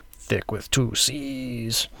thick with two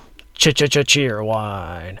C's.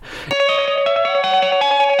 Cheerwine.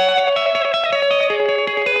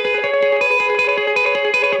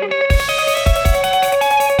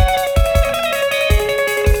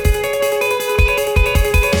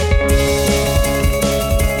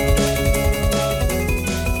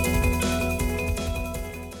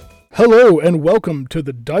 Hello and welcome to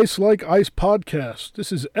the Dice Like Ice podcast.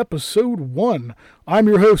 This is episode 1. I'm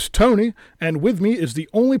your host, Tony, and with me is the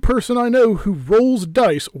only person I know who rolls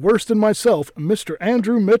dice worse than myself, Mr.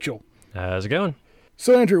 Andrew Mitchell. How's it going?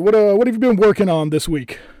 So, Andrew, what have you been working on this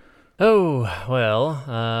week?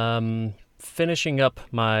 Finishing up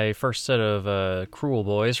my first set of Cruel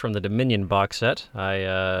Boys from the Dominion box set.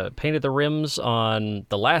 I painted the rims on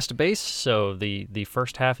the last base, so the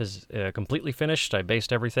first half is completely finished. I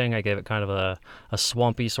based everything. I gave it kind of a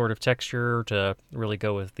swampy sort of texture to really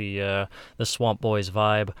go with the Swamp Boys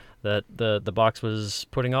vibe that the box was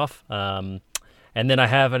putting off. And then I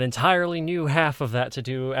have an entirely new half of that to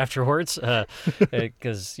do afterwards,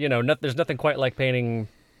 because there's nothing quite like painting.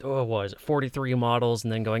 43 models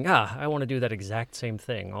and then going, I want to do that exact same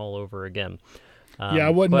thing all over again. I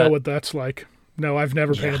wouldn't know what that's like. No, I've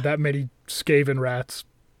never painted that many Skaven rats.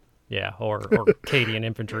 Yeah, or Cadian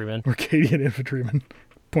infantrymen. Or Cadian infantrymen.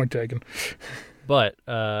 Point taken. But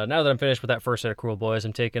now that I'm finished with that first set of Cruel Boys,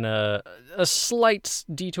 I'm taking a slight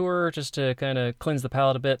detour just to kind of cleanse the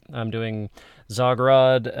palate a bit. I'm doing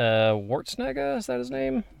Zogrod Wartsnaga, is that his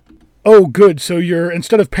name? Oh, good. So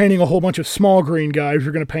instead of painting a whole bunch of small green guys,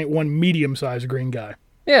 you're going to paint one medium-sized green guy.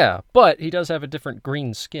 Yeah, but he does have a different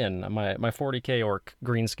green skin. My 40k orc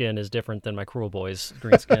green skin is different than my Cruel Boys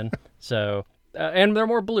green skin. So, and they're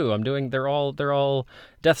more blue. They're all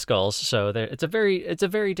Death Skulls. So it's a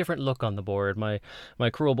very different look on the board. My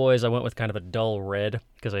Cruel Boys, I went with kind of a dull red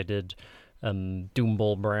because I did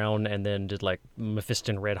Doombull brown and then did like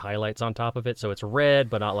Mephiston red highlights on top of it. So it's red,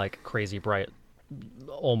 but not like crazy bright,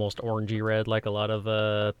 almost orangey red like a lot of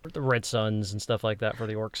the Red Suns and stuff like that for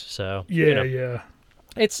the orcs. So yeah,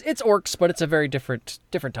 it's orcs, but it's a very different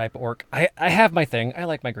type of orc. I have my thing. I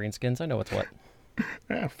like my greenskins. I know what's what.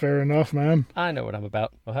 Yeah, fair enough, man. I know what I'm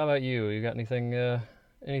about. Well, how about you? You got anything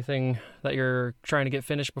that you're trying to get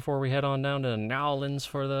finished before we head on down to Nowlands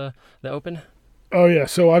for the open? Oh yeah,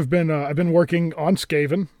 so I've been working on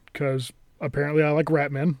Skaven because apparently I like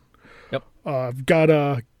Ratmen. Yep. I've got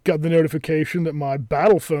the notification that my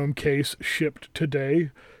Battle Foam case shipped today,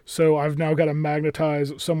 so I've now got to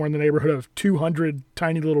magnetize somewhere in the neighborhood of 200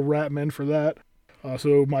 tiny little Ratmen for that.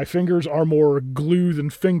 So my fingers are more glue than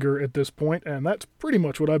finger at this point, and that's pretty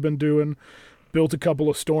much what I've been doing. Built a couple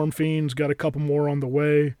of Storm Fiends, got a couple more on the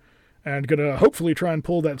way, and gonna hopefully try and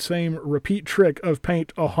pull that same repeat trick of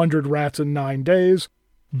paint 100 rats in 9 days,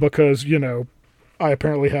 because, I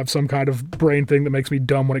apparently have some kind of brain thing that makes me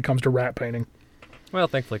dumb when it comes to rat painting. Well,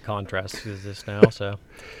 thankfully contrast is this now, so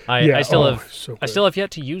I still have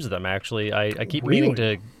yet to use them. Actually, I keep meaning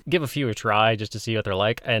to give a few a try just to see what they're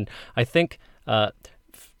like, and I think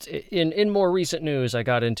in more recent news, I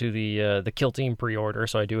got into the Kill Team pre-order,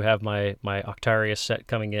 so I do have my Octarius set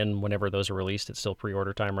coming in whenever those are released. It's still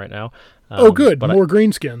pre-order time right now. Good, more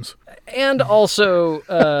greenskins, and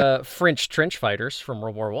also French trench fighters from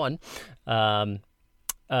World War I.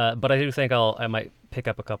 But I do think I might pick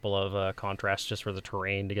up a couple of contrasts just for the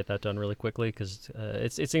terrain to get that done really quickly, because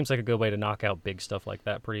it seems like a good way to knock out big stuff like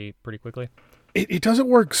that pretty quickly. It doesn't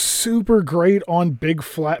work super great on big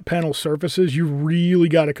flat panel surfaces. You really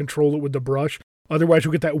got to control it with the brush. Otherwise,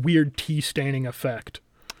 you'll get that weird tea staining effect.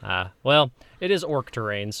 Well, it is orc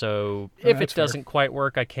terrain, so if it doesn't quite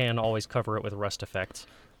work, I can always cover it with rust effects.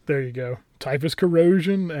 There you go. Typhus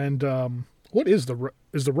corrosion and what is the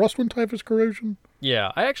rust one? Typhus corrosion?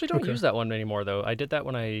 Yeah, I actually don't use that one anymore though. I did that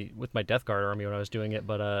with my Death Guard army when I was doing it,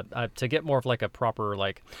 but to get more of like a proper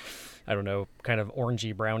kind of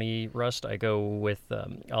orangey browny rust, I go with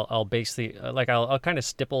I'll base I'll kind of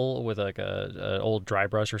stipple with like a old dry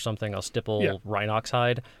brush or something. I'll stipple Rhinox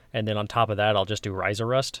hide, and then on top of that I'll just do Rhiza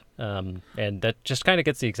rust, and that just kind of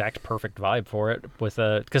gets the exact perfect vibe for it. With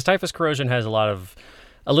because Typhus corrosion has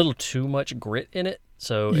a little too much grit in it,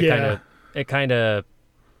 so it kind of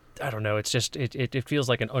I don't know. It's just it feels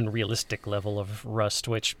like an unrealistic level of rust,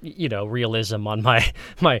 which realism on my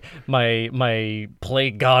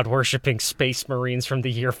plague god worshipping space marines from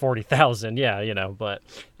the year 40,000. Yeah, but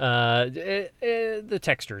the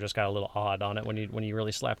texture just got a little odd on it when you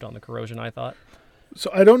really slapped on the corrosion, I thought.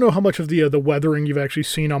 So I don't know how much of the weathering you've actually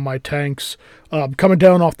seen on my tanks coming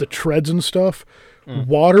down off the treads and stuff.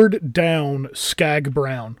 watered down Skag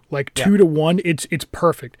Brown, like 2-to-1. It's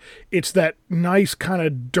perfect. It's that nice kind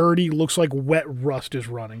of dirty, looks like wet rust is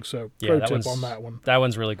running. So pro tip on that one. That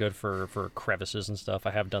one's really good for crevices and stuff.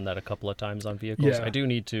 I have done that a couple of times on vehicles. Yeah. I do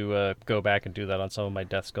need to go back and do that on some of my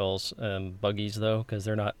Death Skulls buggies though, because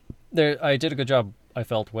they're not. I did a good job, I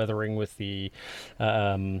felt, weathering with the.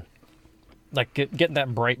 Like getting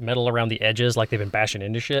that bright metal around the edges, like they've been bashing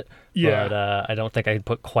into shit. Yeah. But I don't think I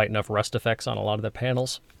put quite enough rust effects on a lot of the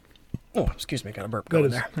panels. Oh, excuse me, got a burp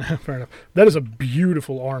going there. Fair enough. That is a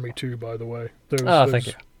beautiful army too, by the way. Those thank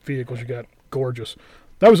you. Vehicles you got, gorgeous.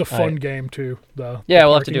 That was a fun game too. We'll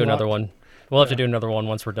have to do another one. We'll have to do another one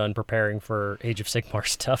once we're done preparing for Age of Sigmar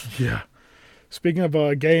stuff. Yeah. Speaking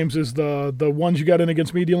of games, is the ones you got in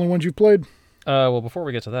against me the only ones you've played? Well, before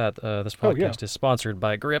we get to that, this podcast is sponsored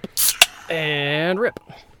by Grip and Rip.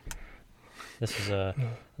 This is a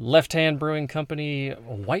Left Hand Brewing Company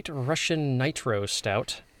White Russian Nitro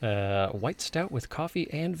Stout. White stout with coffee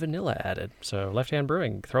and vanilla added. So Left Hand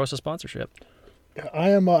Brewing, throw us a sponsorship. I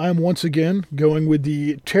am once again going with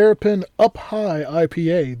the Terrapin Up High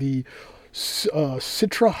IPA, the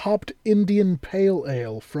Citra Hopped Indian Pale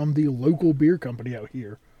Ale from the local beer company out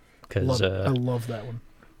here. I love that one.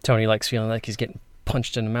 Tony likes feeling like he's getting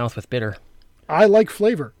punched in the mouth with bitter. I like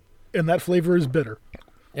flavor, and that flavor is bitter.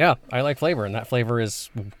 Yeah, I like flavor, and that flavor is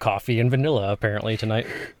coffee and vanilla. Apparently tonight,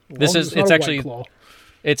 it's actually,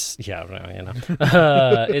 it's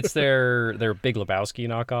it's their Big Lebowski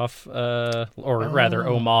knockoff, rather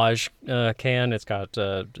homage can. It's got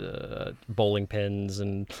bowling pins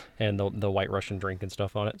and the White Russian drink and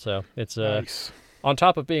stuff on it. So it's nice. On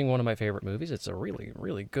top of being one of my favorite movies, it's a really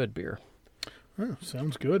really good beer. Oh,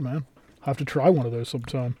 sounds good, man. I'll have to try one of those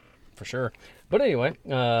sometime. For sure. But anyway,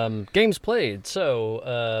 games played.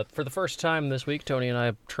 So for the first time this week, Tony and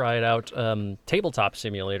I tried out Tabletop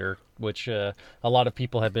Simulator, which a lot of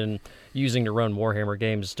people have been using to run Warhammer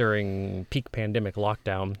games during peak pandemic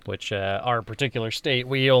lockdown, which our particular state,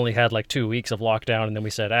 we only had like 2 weeks of lockdown, and then we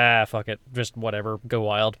said, fuck it, just whatever, go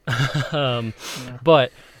wild.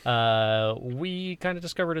 But we kind of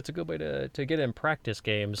discovered it's a good way to get in practice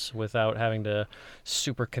games without having to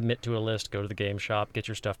super commit to a list, go to the game shop, get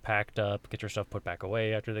your stuff packed up, get your stuff put back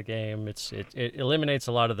away after the game. It eliminates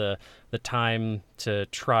a lot of the time to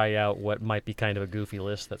try out what might be kind of a goofy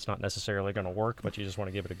list that's not necessarily going to work, but you just want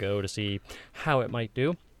to give it a go to see how it might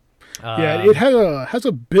do. It has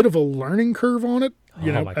a bit of a learning curve on it,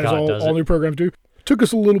 as all new programs do. Took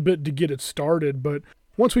us a little bit to get it started, but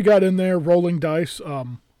once we got in there, rolling dice,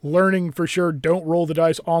 learning for sure, don't roll the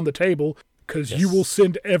dice on the table, because you will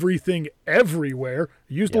send everything everywhere.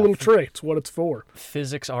 Use the little tray. It's what it's for.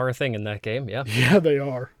 Physics are a thing in that game, yeah. Yeah, they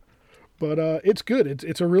are. But it's good.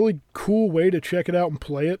 It's a really cool way to check it out and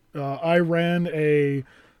play it. I ran a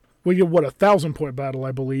 1,000-point battle,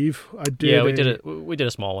 I believe. We did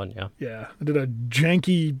a small one, yeah. Yeah, I did a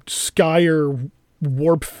janky Skyer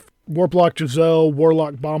Warlock Giselle,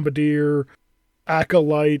 Warlock Bombardier,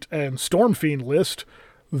 Acolyte, and Stormfiend list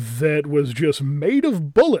that was just made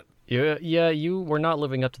of bullet. Yeah, you were not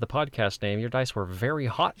living up to the podcast name. Your dice were very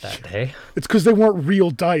hot that day. It's because they weren't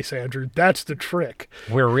real dice, Andrew. That's the trick.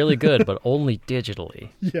 We're really good, but only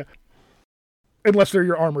digitally. Yeah. Unless they're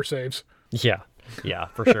your armor saves. Yeah,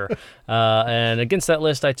 for sure. And against that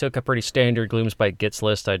list, I took a pretty standard Gloomspite Gits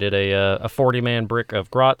list. I did a 40-man brick of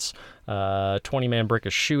Grots, 20-man brick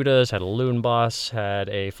of Shudas, had a Loon Boss, had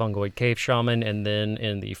a Fungoid Cave Shaman, and then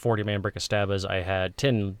in the 40-man brick of Stabas, I had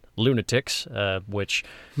 10 Lunatics, which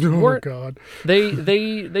God. They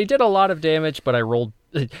did a lot of damage, but I rolled,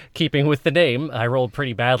 keeping with the name, I rolled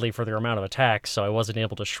pretty badly for their amount of attacks, so I wasn't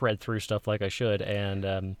able to shred through stuff like I should,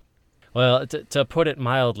 and... well, to put it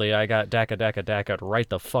mildly, I got Daka right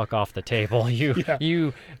the fuck off the table.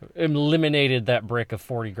 You eliminated that brick of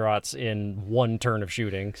 40 grots in one turn of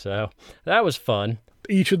shooting, so that was fun.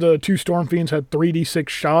 Each of the 2 Stormfiends had 3d6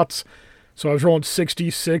 shots, so I was rolling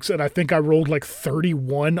 66, and I think I rolled like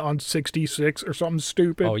 31 on 66 or something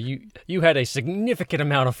stupid. Oh, you had a significant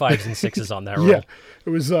amount of 5s and 6s on that roll. Yeah, it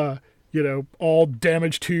was all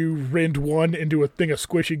damage to rend 1 into a thing of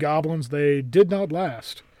squishy goblins. They did not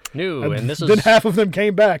last. And then half of them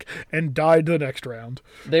came back and died the next round.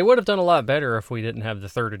 They would have done a lot better if we didn't have the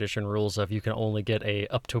 3rd edition rules of you can only get a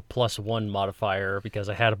up to +1 modifier, because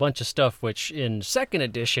I had a bunch of stuff which in 2nd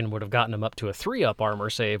edition would have gotten them up to a 3-up armor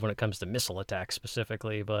save when it comes to missile attacks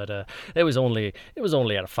specifically, but it was only at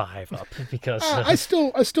a 5-up because I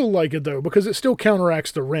still like it though, because it still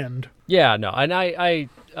counteracts the rend. Yeah, no, and I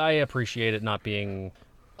appreciate it not being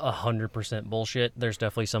 100% bullshit. There's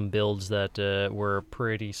definitely some builds that were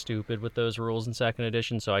pretty stupid with those rules in second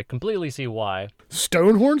edition, so I completely see why.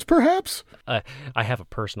 Stonehorns, perhaps? I have a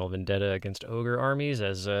personal vendetta against ogre armies,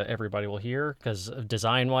 as everybody will hear, because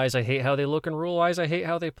design-wise, I hate how they look, and rule-wise, I hate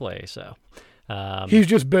how they play, so... He's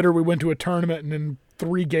just bitter we went to a tournament, and in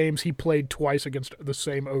 3 games, he played twice against the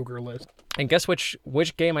same ogre list. And guess which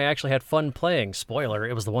game I actually had fun playing? Spoiler,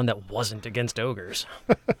 it was the one that wasn't against ogres.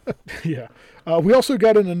 Yeah. We also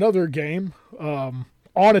got in another game on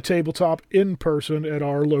a tabletop in person at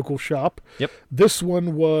our local shop. Yep. This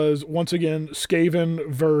one was, once again, Skaven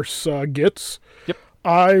versus Gitz. Yep.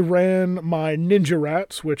 I ran my Ninja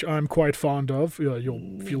Rats, which I'm quite fond of.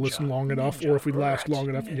 If you listen long enough, or if we last long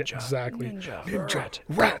enough. Yeah, exactly. Ninja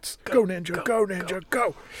Rats. Go, Ninja. Go, Ninja.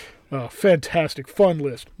 Go. Fantastic. Fun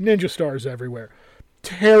list. Ninja stars everywhere.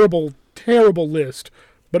 Terrible, terrible list.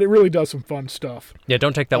 But it really does some fun stuff. Yeah,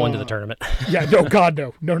 don't take that one to the tournament. Yeah, no, God,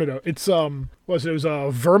 no. No. It's, it was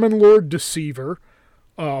Vermin Lord Deceiver,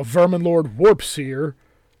 Vermin Lord Warpseer,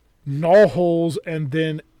 Null Holes, and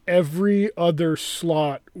then every other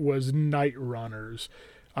slot was Night Runners.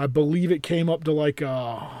 I believe it came up to like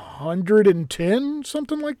 110,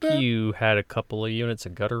 something like that. You had a couple of units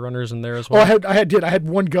of gutter runners in there as well? Oh, I had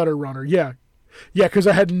one gutter runner, yeah. Yeah, because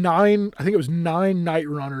I had 9, I think it was 9 Night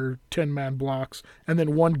Runner 10-man blocks, and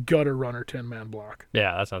then 1 gutter runner 10-man block.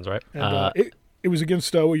 Yeah, that sounds right. And it was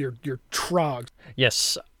against your Trogs.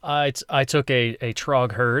 Yes, I took a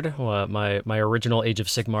Trog herd, my original Age of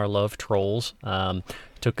Sigmar love trolls.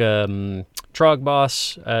 Took Trog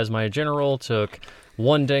boss as my general, took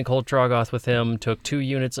 1 Dankhold Troggoth with him, took 2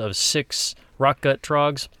 units of 6 Rockgut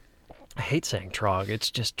Trogs. I hate saying Trog.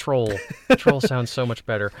 It's just troll. Troll sounds so much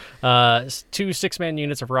better. 2 6-man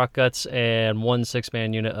units of Rockguts and 1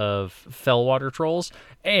 6-man unit of Fellwater Trolls.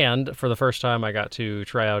 And for the first time, I got to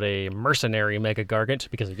try out a mercenary Mega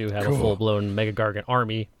Gargant, because I do have a full-blown Mega Gargant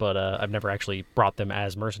army, but I've never actually brought them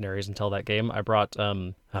as mercenaries until that game. I brought,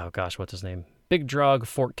 what's his name? Big Drog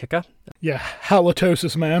Fort Kika. Yeah,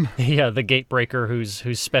 Halitosis, man. Yeah, the Gatebreaker,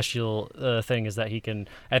 whose special thing is that he can,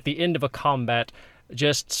 at the end of a combat,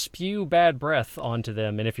 just spew bad breath onto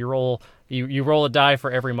them, and if you roll you roll a die for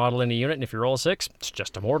every model in a unit, and if you roll a 6, it's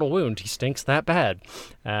just a mortal wound. He stinks that bad.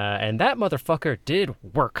 And that motherfucker did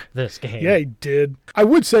work this game. Yeah, he did. I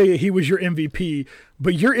would say he was your MVP,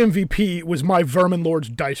 but your MVP was my Vermin Lord's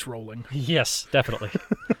dice rolling. Yes, definitely.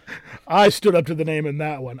 I stood up to the name in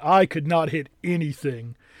that one. I could not hit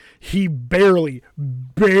anything. He barely,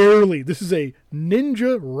 this is a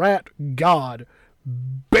ninja rat god,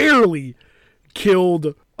 barely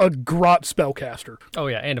killed a Grot spellcaster. Oh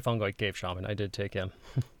yeah, and a Fungoid Cave Shaman. I did take him.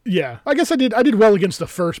 Yeah, I guess I did well against the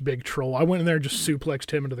first big troll. I went in there and just suplexed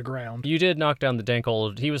him into the ground. You did knock down the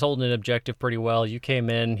Dankhold. He was holding an objective pretty well. You came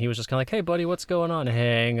in, he was just kind of like, hey buddy, what's going on?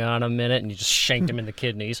 Hang on a minute, and you just shanked him in the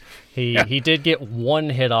kidneys. He did get 1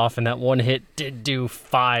 hit off, and that 1 hit did do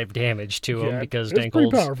 5 damage to him, because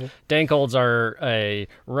Dankholds are a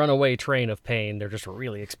runaway train of pain. They're just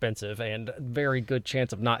really expensive, and very good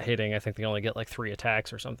chance of not hitting. I think they only get like 3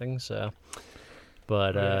 attacks or something, so...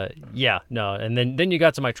 But, and then you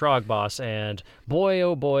got to my Trog boss, and boy,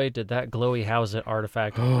 oh boy, did that Glowy Howzit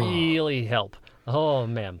artifact really help. Oh,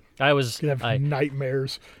 man. You have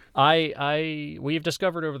nightmares. We've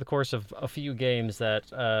discovered over the course of a few games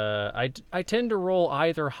that I tend to roll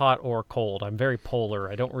either hot or cold. I'm very polar.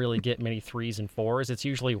 I don't really get many 3s and 4s. It's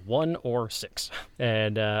usually 1 or 6.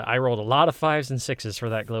 And I rolled a lot of 5s and 6s for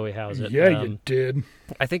that Glowy Howzit. Yeah, you did.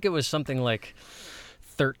 I think it was something like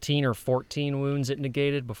 13 or 14 wounds it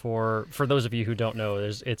negated before. For those of you who don't know,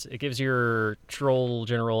 it gives your troll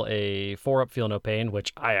general a 4-up feel no pain,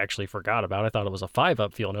 which I actually forgot about. I thought it was a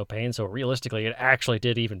 5-up feel no pain, so realistically it actually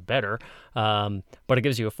did even better. But it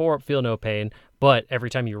gives you a 4-up feel no pain, but every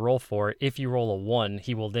time you roll for it, if you roll a 1,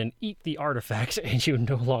 he will then eat the artifact, and you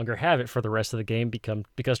no longer have it for the rest of the game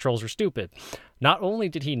because trolls are stupid. Not only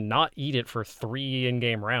did he not eat it for 3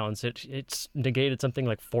 in-game rounds, it's negated something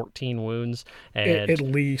like 14 wounds. And at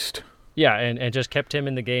least. Yeah, and just kept him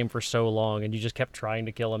in the game for so long, and you just kept trying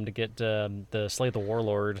to kill him to get the Slay the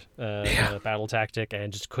Warlord battle tactic,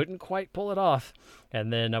 and just couldn't quite pull it off.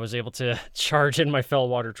 And then I was able to charge in my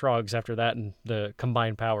Fellwater Trogs after that, and the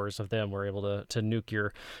combined powers of them were able to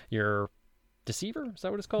nuke your Deceiver? Is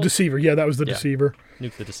that what it's called? Deceiver, yeah, that was the Deceiver.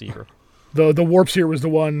 Nuke the Deceiver. The Warpseer was the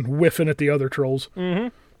one whiffing at the other trolls. Mm-hmm.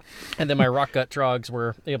 And then my Rockgut Trogs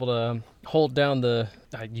were able to hold down the...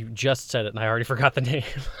 you just said it, and I already forgot the name.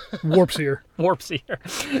 Warp Seer. Warp Seer.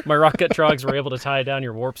 My Rocket Trogs were able to tie down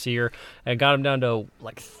your Warp Seer and got him down to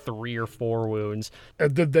like 3 or 4 wounds.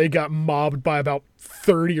 And then they got mobbed by about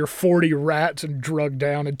 30 or 40 rats and drugged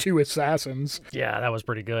down, and 2 assassins. Yeah, that was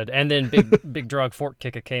pretty good. And then Big Drug Fort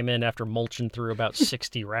Kicker came in after mulching through about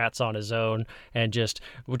 60 rats on his own, and just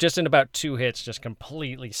in about 2 hits, just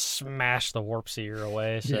completely smashed the Warp Seer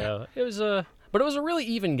away. So it was but it was a really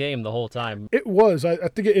even game the whole time. It was. I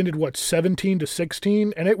think it ended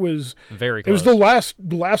 17-16, and it was very close. It was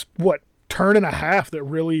the last turn and a half that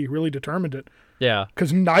really determined it. Yeah,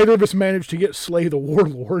 because neither of us managed to get Slay the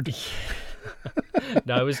Warlord.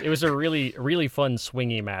 No, it was a really fun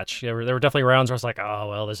swingy match. There were definitely rounds where I was like, oh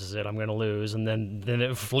well, this is it, I'm gonna lose, and then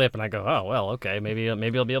it flip, and I go, oh well, okay, maybe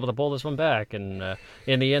I'll be able to pull this one back, and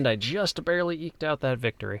in the end, I just barely eked out that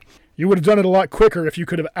victory. You would have done it a lot quicker if you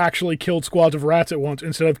could have actually killed squads of rats at once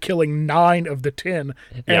instead of killing 9 of the 10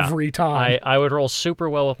 every time. I would roll super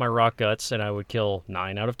well with my rock guts, and I would kill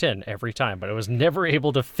 9 out of 10 every time, but I was never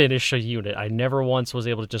able to finish a unit. I never once was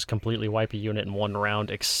able to just completely wipe a unit in one round,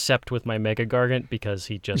 except with my Mega Gargant, because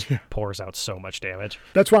he just pours out so much damage.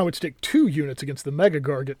 That's why I would stick 2 units against the Mega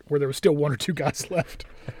Gargant, where there was still 1 or 2 guys left.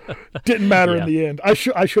 Didn't matter in the end. I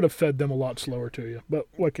should have fed them a lot slower to you, but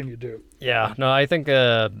what can you do? Yeah, no, I think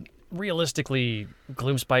realistically,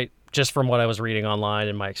 Gloomspite, just from what I was reading online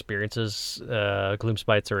and my experiences,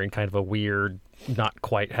 Gloomspites are in kind of a weird, not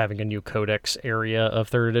quite having a new codex area of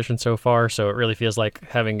 3rd edition so far, so it really feels like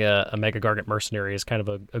having a Mega Gargant Mercenary is kind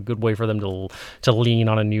of a good way for them to lean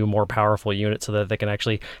on a new, more powerful unit so that they can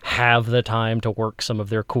actually have the time to work some of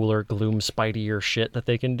their cooler Gloomspite-ier shit that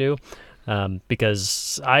they can do.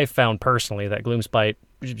 Because I found personally that Gloomspite,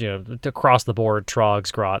 across the board,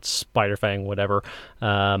 Trogs, Grots, Spiderfang, whatever,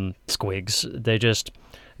 Squigs,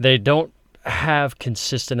 they don't have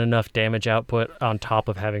consistent enough damage output on top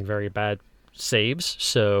of having very bad saves.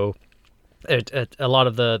 So a lot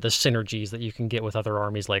of the synergies that you can get with other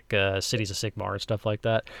armies like Cities of Sigmar and stuff like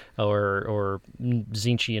that, or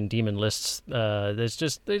Tzeentch and Demon lists,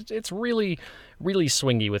 it's really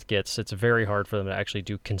swingy with Gits. It's very hard for them to actually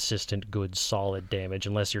do consistent, good, solid damage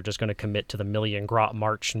unless you're just going to commit to the 1,000,000 Grot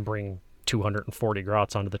march and bring 240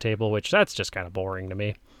 Grots onto the table, which that's just kind of boring to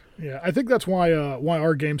me. Yeah, I think that's why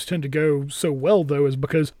our games tend to go so well, though, is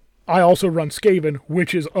because I also run Skaven,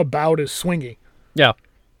 which is about as swingy. Yeah.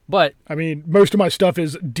 But I mean, most of my stuff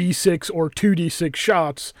is D6 or 2D6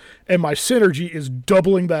 shots, and my synergy is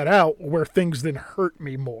doubling that out where things then hurt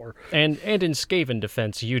me more. And in Skaven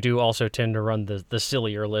defense, you do also tend to run the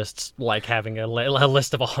sillier lists, like having a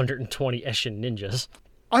list of 120 Eshin ninjas.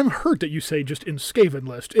 I'm hurt that you say just in Skaven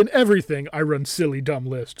list. In everything, I run silly, dumb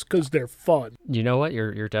lists, because they're fun. You know what?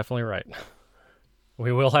 You're definitely right.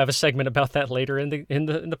 We will have a segment about that later in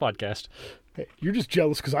the podcast. Hey, you're just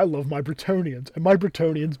jealous because I love my Bretonnians, and my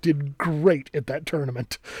Bretonnians did great at that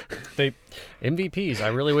tournament. They MVPs. I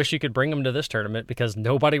really wish you could bring them to this tournament because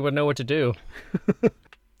nobody would know what to do.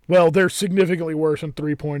 Well, they're significantly worse in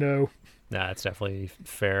 3.0. Nah, that's definitely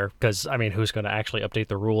fair because I mean, who's going to actually update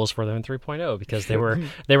the rules for them in 3.0? Because they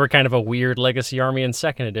were kind of a weird legacy army in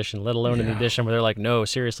 2nd edition, let alone in the edition where they're like, no,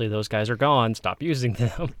 seriously, those guys are gone. Stop using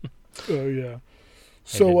them. Oh yeah.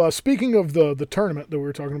 So speaking of the tournament that we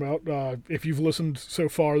were talking about, if you've listened so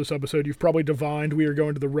far this episode, you've probably divined we are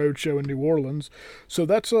going to the road show in New Orleans. So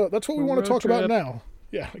that's what we want to talk about now.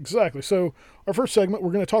 Yeah, exactly. So our first segment,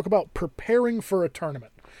 we're going to talk about preparing for a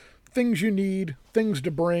tournament. Things you need, things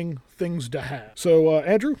to bring, things to have. So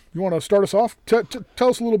Andrew, you want to start us off? Tell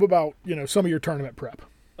us a little bit about some of your tournament prep.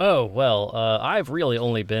 Oh well, I've really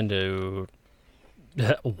only been to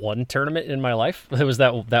one tournament in my life. It was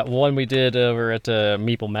that one we did over at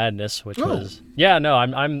Meeple Madness, which was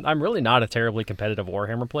I'm really not a terribly competitive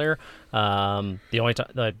Warhammer player. The only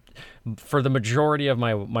time for the majority of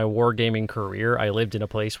my wargaming career, I lived in a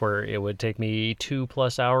place where it would take me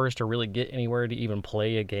 2+ hours to really get anywhere to even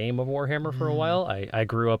play a game of Warhammer for a while. I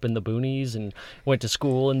grew up in the boonies and went to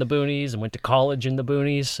school in the boonies and went to college in the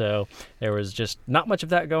boonies, so there was just not much of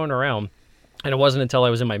that going around. And it wasn't until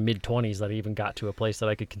I was in my mid-20s that I even got to a place that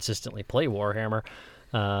I could consistently play Warhammer.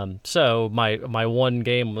 So my one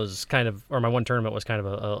game was my one tournament was kind of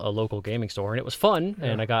a local gaming store, and it was fun. Yeah.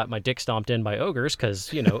 And I got my dick stomped in by ogres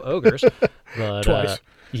because ogres. But, twice.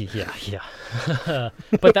 Yeah.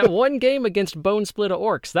 But that one game against Bone Split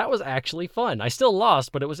Orcs, that was actually fun. I still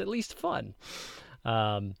lost, but it was at least fun.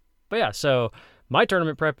 But yeah, so my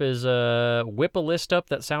tournament prep is whip a list up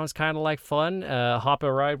that sounds kind of like fun, hop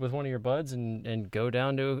a ride with one of your buds, and go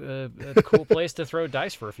down to a cool place to throw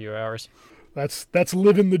dice for a few hours. That's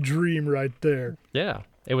living the dream right there. Yeah.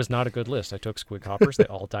 It was not a good list. I took squig hoppers. They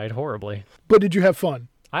all died horribly. But did you have fun?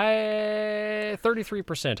 I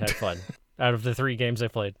 33% had fun out of the 3 games I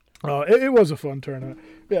played. It was a fun tournament.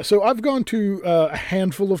 Yeah, so I've gone to a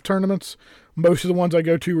handful of tournaments. Most of the ones I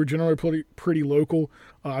go to are generally pretty local.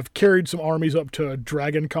 I've carried some armies up to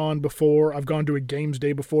Dragon Con before. I've gone to a Games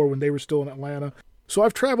Day before when they were still in Atlanta. So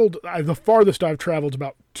I've traveled, the farthest I've traveled is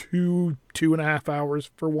about 2.5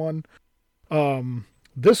 hours for one.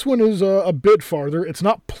 This one is a bit farther. It's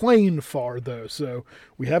not plane far though, so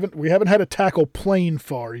we haven't had to tackle plane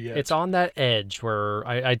far yet. It's on that edge where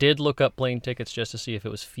I did look up plane tickets just to see if it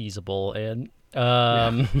was feasible, and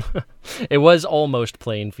it was almost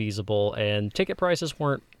plane feasible, and ticket prices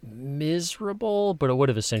weren't miserable, but it would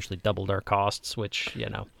have essentially doubled our costs, which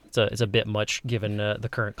it's a bit much given the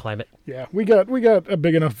current climate. Yeah, we got a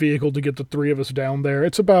big enough vehicle to get the 3 of us down there.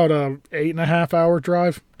 It's about a 8.5 hour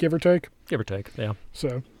drive, give or take. Give or take, yeah.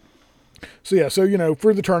 So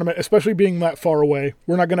for the tournament, especially being that far away,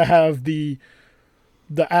 we're not going to have the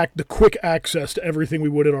quick access to everything we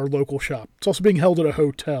would at our local shop. It's also being held at a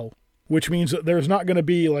hotel, which means that there's not going to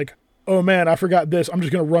be like, oh man, I forgot this. I'm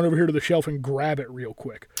just going to run over here to the shelf and grab it real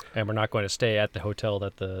quick. And we're not going to stay at the hotel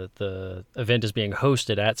that the event is being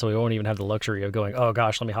hosted at, so we won't even have the luxury of going, oh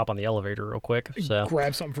gosh, let me hop on the elevator real quick. So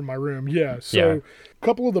grab something from my room. Yeah. So a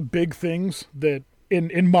couple of the big things that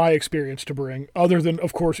in my experience to bring, other than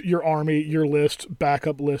of course your army, your list,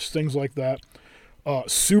 backup lists, things like that.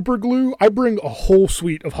 Super glue. I bring a whole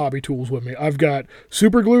suite of hobby tools with me. I've got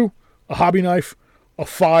super glue, a hobby knife, a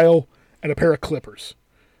file, and a pair of clippers.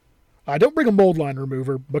 I don't bring a mold line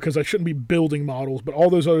remover because I shouldn't be building models, but all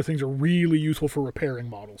those other things are really useful for repairing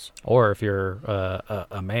models. Or if you're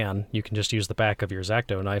a man, you can just use the back of your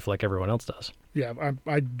X-Acto knife like everyone else does. Yeah,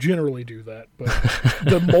 I generally do that, but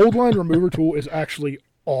the mold line remover tool is actually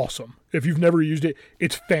awesome. If you've never used it,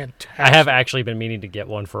 it's fantastic. I have actually been meaning to get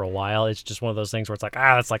one for a while. It's just one of those things where it's like,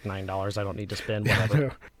 that's like $9. I don't need to spend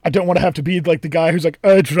whatever. I don't want to have to be like the guy who's like,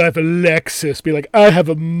 I drive a Lexus. Be like, I have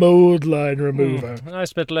a mold line remover. I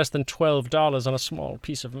spent less than $12 on a small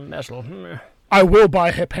piece of metal. I will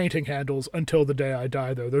buy painting handles until the day I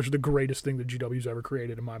die, though. Those are the greatest thing that GW's ever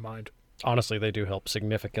created in my mind. Honestly, they do help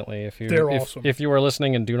significantly. They're awesome. If you are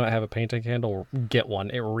listening and do not have a painting handle, get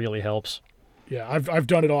one. It really helps. Yeah, I've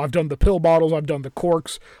done it all. I've done the pill bottles. I've done the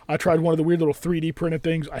corks. I tried one of the weird little 3D printed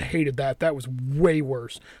things. I hated that. That was way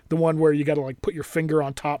worse. The one where you got to like put your finger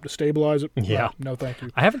on top to stabilize it. Yeah. No, thank you.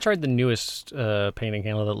 I haven't tried the newest painting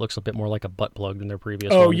handle that looks a bit more like a butt plug than their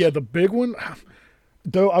previous ones. Oh, yeah, the big one.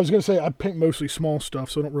 Though I was going to say I paint mostly small stuff,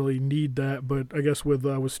 so I don't really need that. But I guess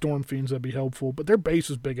with Storm Fiends, that'd be helpful. But their base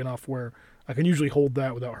is big enough where I can usually hold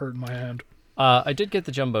that without hurting my hand. I did get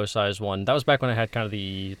the jumbo size one. That was back when I had kind of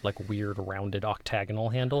the like weird rounded octagonal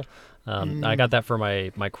handle. I got that for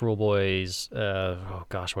my Cruel Boys.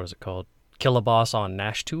 What is it called? Killaboss on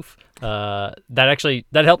Nashtooth.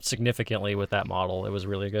 That helped significantly with that model. It was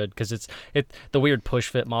really good because the weird push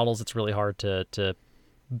fit models. It's really hard to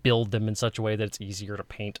build them in such a way that it's easier to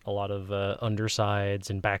paint a lot of undersides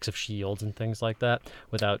and backs of shields and things like that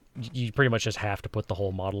without, you pretty much just have to put the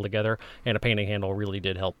whole model together, and a painting handle really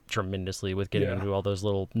did help tremendously with getting into all those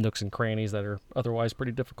little nooks and crannies that are otherwise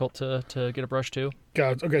pretty difficult to get a brush to.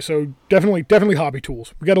 God, okay, so definitely hobby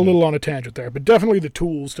tools. We got a little on a tangent there, but definitely the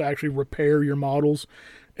tools to actually repair your models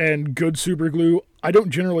and good super glue. I don't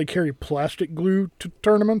generally carry plastic glue to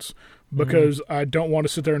tournaments because I don't want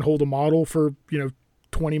to sit there and hold a model for,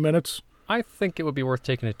 20 minutes. I think it would be worth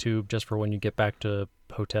taking a tube just for when you get back to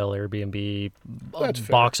hotel, Airbnb,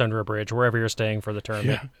 box under a bridge, wherever you're staying for the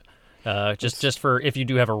tournament. Yeah. Just for if you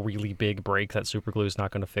do have a really big break that super glue is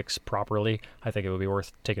not going to fix properly, I think it would be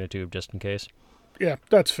worth taking a tube just in case. Yeah,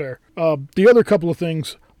 that's fair. The other couple of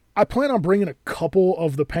things, I plan on bringing a couple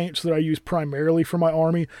of the paints that I use primarily for my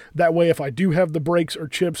army. That way, if I do have the breaks or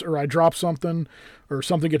chips or I drop something or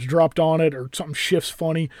something gets dropped on it or something shifts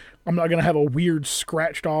funny, I'm not going to have a weird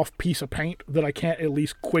scratched off piece of paint that I can't at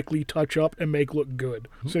least quickly touch up and make look good.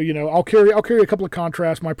 So, I'll carry a couple of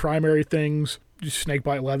contrasts, my primary things, just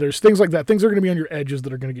snakebite leathers, things like that. Things that are going to be on your edges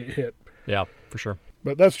that are going to get hit. Yeah, for sure.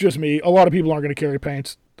 But that's just me. A lot of people aren't going to carry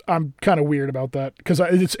paints. I'm kind of weird about that because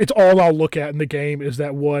it's all I'll look at in the game is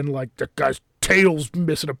that one, like, the guy's tail's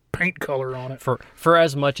missing a paint color on it. For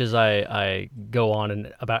as much as I go on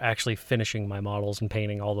and about actually finishing my models and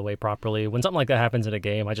painting all the way properly, when something like that happens in a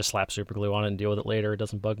game, I just slap super glue on it and deal with it later. It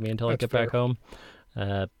doesn't bug me until I get back home.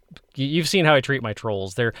 You've seen how I treat my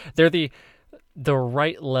trolls. They're the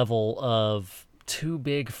right level of too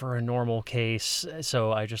big for a normal case,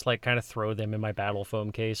 so I just like kind of throw them in my battle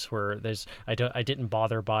foam case where I didn't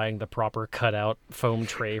bother buying the proper cutout foam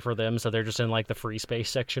tray for them, so they're just in like the free space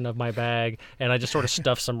section of my bag, and I just sort of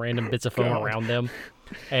stuff some random bits of foam around them.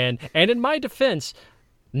 And in my defense,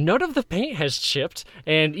 none of the paint has chipped,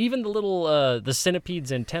 and even the little the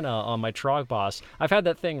centipede's antenna on my Trog Boss, I've had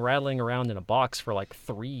that thing rattling around in a box for like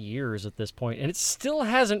 3 years at this point, and it still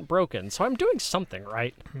hasn't broken. So I'm doing something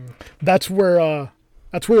right. That's where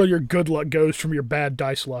your good luck goes from your bad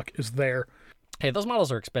dice luck is there. Hey, those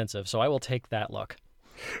models are expensive, so I will take that luck.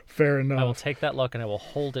 Fair enough. I will take that luck and I will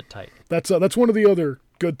hold it tight. That's one of the other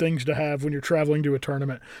good things to have when you're traveling to a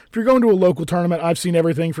tournament. If you're going to a local tournament, I've seen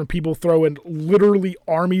everything from people throwing literally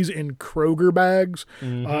armies in Kroger bags.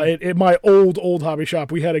 Mm-hmm. At my old hobby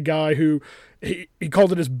shop, we had a guy who he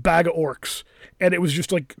called it his bag of orcs, and it was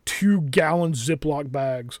just like 2-gallon Ziploc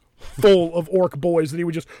bags full of orc boys that he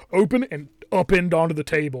would just open and upend onto the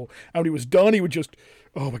table. And when he was done, he would just,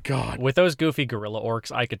 oh my God. With those goofy gorilla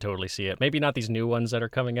orcs, I could totally see it. Maybe not these new ones that are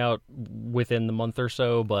coming out within the month or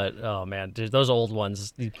so, but oh man, dude, those old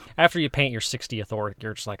ones, after you paint your 60th orc,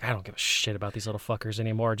 you're just like, I don't give a shit about these little fuckers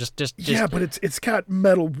anymore. Just Yeah, but it's got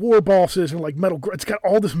metal war bosses and like metal, it's got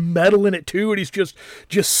all this metal in it too, and he's just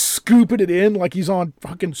scooping it in like he's on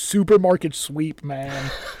fucking supermarket sweep,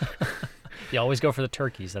 man. You always go for the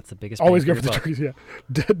turkeys. That's the biggest. Always go for the turkeys. Yeah,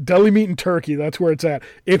 deli meat and turkey. That's where it's at.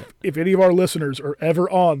 If any of our listeners are ever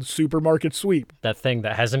on supermarket sweep, that thing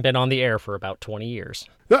that hasn't been on the air for about 20 years.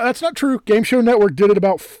 That's not true. Game Show Network did it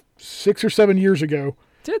about 6 or 7 years ago.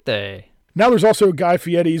 Did they? Now there's also Guy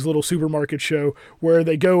Fieri's little supermarket show where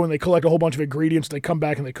they go and they collect a whole bunch of ingredients. They come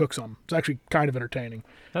back and they cook some. It's actually kind of entertaining.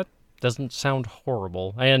 That doesn't sound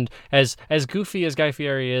horrible. And as goofy as Guy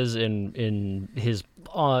Fieri is in his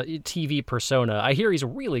TV persona, I hear he's a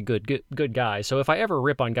really good guy. So if I ever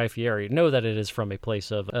rip on Guy Fieri, know that it is from a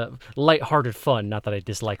place of lighthearted fun. Not that I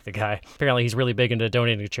dislike the guy. Apparently, he's really big into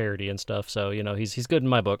donating to charity and stuff. So he's good in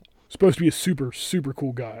my book. Supposed to be a super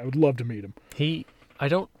cool guy. I would love to meet him. I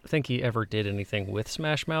don't think he ever did anything with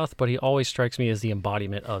Smash Mouth, but he always strikes me as the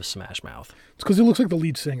embodiment of Smash Mouth. It's because he looks like the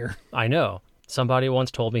lead singer. I know. Somebody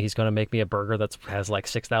once told me he's going to make me a burger that has like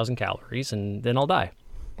 6,000 calories, and then I'll die.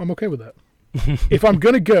 I'm okay with that. If I'm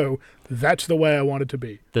going to go, that's the way I want it to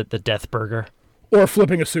be. The death burger? Or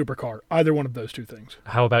flipping a supercar. Either one of those two things.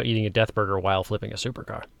 How about eating a death burger while flipping a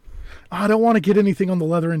supercar? I don't want to get anything on the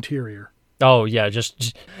leather interior. Oh, yeah,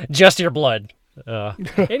 just your blood.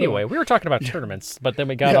 Anyway, we were talking about tournaments, but then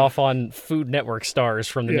we got off on Food Network stars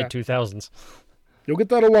from the mid-2000s. You'll get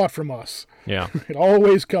that a lot from us. Yeah. It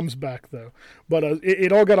always comes back, though. But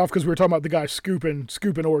it all got off because we were talking about the guy scooping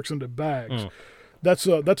orcs into bags. That's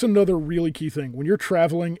another really key thing. When you're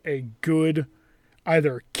traveling a good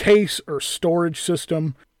either case or storage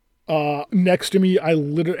system, next to me,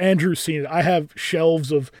 Andrew's seen it. I have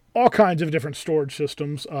shelves of all kinds of different storage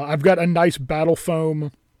systems. I've got a nice battle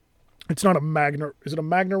foam. It's not a Magna. Is it a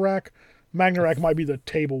Magna Rack? Magna Rack might be the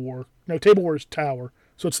Table War. No, Table War is Tower.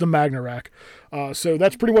 So it's the Magna Rack. So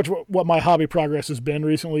that's pretty much what my hobby progress has been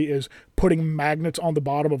recently, is putting magnets on the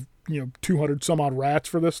bottom of 200 some odd rats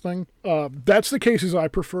for this thing. That's the cases I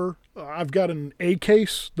prefer. I've got an A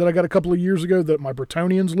case that I got a couple of years ago that my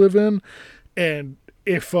Bretonnians live in. And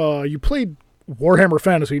if you played Warhammer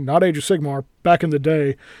Fantasy, not Age of Sigmar, back in the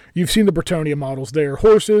day, you've seen the Bretonnia models. They're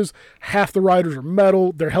horses. Half the riders are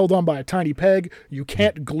metal. They're held on by a tiny peg. You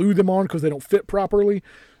can't glue them on because they don't fit properly.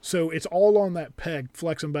 So it's all on that peg,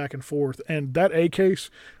 flexing back and forth. And that A case,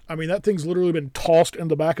 I mean, that thing's literally been tossed in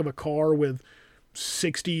the back of a car with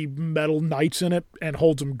 60 metal knights in it and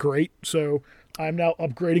holds them great. So I'm now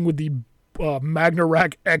upgrading with the Magna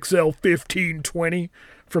Rack XL 1520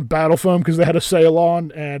 from Battle Foam because they had a sale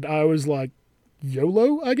on. And I was like,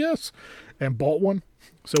 YOLO, I guess, and bought one.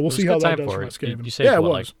 So we'll see how that does for my Skaven. You saved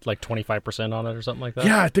like 25% on it or something like that?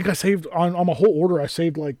 Yeah, I think I saved on my whole order. I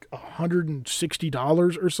saved like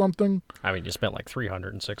 $160 or something. I mean, you spent like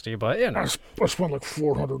 $360, but I spent like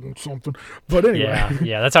 $400 and something. But anyway,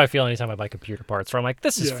 yeah, that's how I feel anytime I buy computer parts. Where I'm like,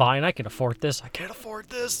 this is fine. I can afford this. I can't afford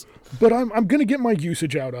this. But I'm gonna get my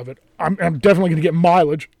usage out of it. I'm definitely gonna get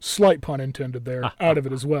mileage, slight pun intended there, out of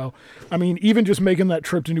it as well. I mean, even just making that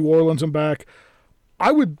trip to New Orleans and back,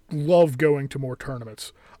 I would love going to more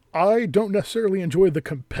tournaments. I don't necessarily enjoy the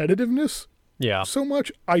competitiveness so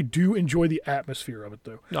much. I do enjoy the atmosphere of it,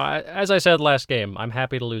 though. No, as I said last game, I'm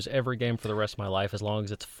happy to lose every game for the rest of my life as long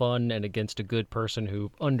as it's fun and against a good person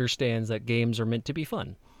who understands that games are meant to be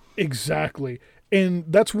fun. Exactly. And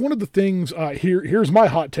that's one of the things, here's my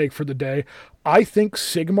hot take for the day. I think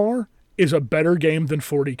Sigmar is a better game than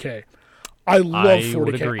 40K. I love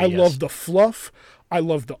 40K. I love the fluff. I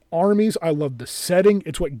love the armies. I love the setting.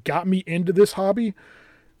 It's what got me into this hobby.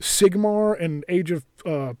 Sigmar and Age of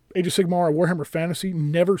Sigmar, Warhammer Fantasy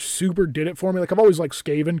never super did it for me. Like, I've always liked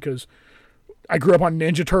Skaven because I grew up on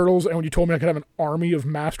Ninja Turtles, and when you told me I could have an army of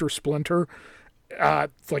Master Splinter,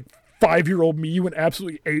 it's like 5-year-old me went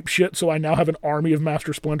absolutely apeshit, so I now have an army of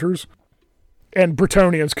Master Splinters. And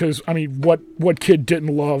Bretonnians, because, I mean, what kid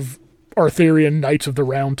didn't love Arthurian Knights of the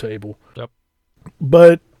Round Table? Yep.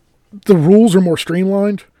 But the rules are more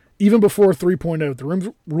streamlined. Even before 3.0,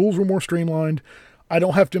 the rules were more streamlined. I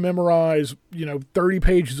don't have to memorize, 30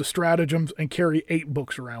 pages of stratagems and carry 8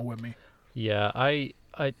 books around with me. Yeah, I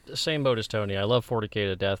same boat as Tony. I love 40k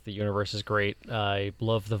to death. The universe is great. I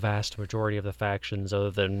love the vast majority of the factions,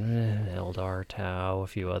 other than Eldar, Tau, a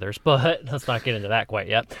few others. But let's not get into that quite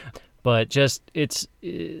yet. But just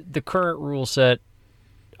the current rule set.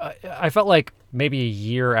 I felt like maybe a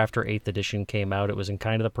year after 8th edition came out, it was in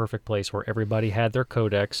kind of the perfect place where everybody had their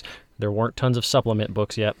codex. There weren't tons of supplement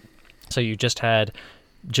books yet. So you just had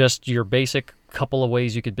your basic couple of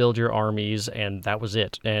ways you could build your armies, and that was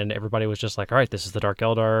it. And everybody was just like, all right, this is the Dark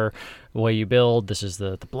Eldar way you build, this is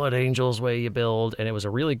the Blood Angels way you build, and it was a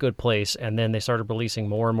really good place. And then they started releasing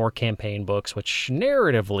more and more campaign books, which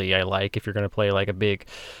narratively I like if you're going to play like a big,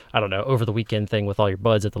 I don't know, over the weekend thing with all your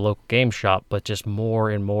buds at the local game shop, but just more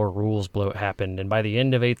and more rules bloat happened. And by the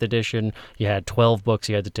end of 8th edition, you had 12 books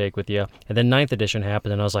you had to take with you. And then 9th edition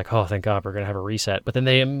happened, and I was like, oh, thank God, we're going to have a reset. But then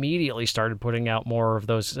they immediately started putting out more of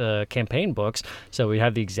those campaign books. So we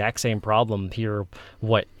have the exact same problem here,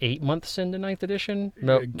 8 months into 9th edition?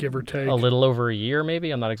 No, give or take. A little over a year, maybe?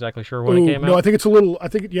 I'm not exactly sure when it came out. No, I think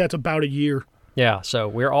it's about a year. Yeah, so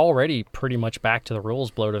we're already pretty much back to the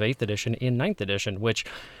rules bloat of 8th edition in 9th edition, which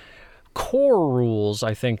core rules,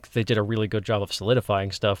 I think they did a really good job of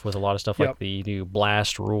solidifying stuff with a lot of stuff like the new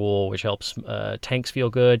blast rule, which helps tanks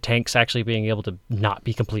feel good. Tanks actually being able to not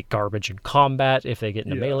be complete garbage in combat if they get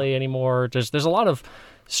into melee anymore. There's a lot of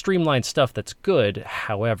streamlined stuff that's good.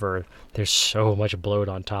 However, there's so much bloat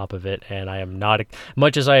on top of it, and I am not,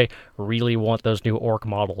 much as I really want those new orc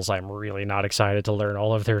models, I'm really not excited to learn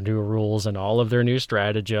all of their new rules and all of their new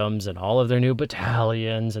stratagems and all of their new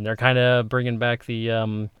battalions. And they're kind of bringing back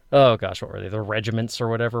the oh gosh, what were they? The regiments or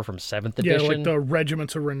whatever from 7th edition? Yeah, like the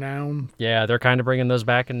Regiments of Renown. Yeah, they're kind of bringing those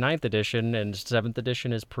back in 9th edition, and 7th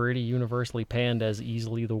edition is pretty universally panned as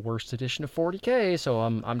easily the worst edition of 40k. So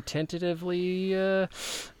I'm tentatively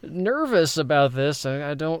nervous about this.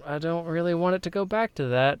 I don't really want it to go back to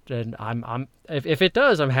that, and if it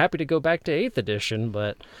does, I'm happy to go back to 8th edition.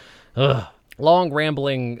 But long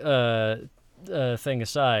rambling thing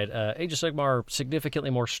aside, Age of Sigmar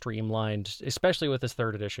significantly more streamlined, especially with this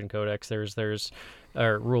 3rd edition codex. There's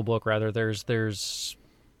rule book rather. There's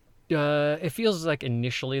it feels like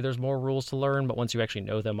initially there's more rules to learn, but once you actually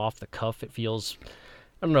know them off the cuff, it feels,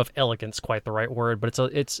 I don't know if elegant's quite the right word, but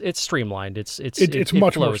it's streamlined. It's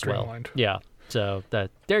much more streamlined. Well. Yeah. So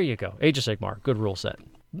there you go. Age of Sigmar, good rule set.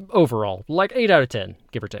 Overall, like 8 out of 10,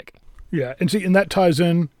 give or take. Yeah, and that ties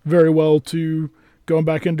in very well to going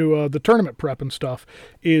back into the tournament prep and stuff,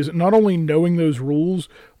 is not only knowing those rules,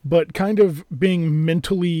 but kind of being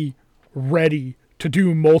mentally ready to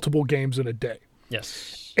do multiple games in a day.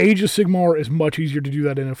 Yes. Age of Sigmar is much easier to do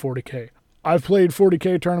that in a 40k. I've played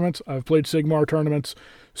 40k tournaments. I've played Sigmar tournaments.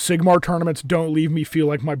 Sigmar tournaments don't leave me feeling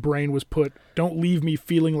like my brain was put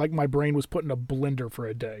in a blender for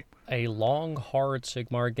a day. A long, hard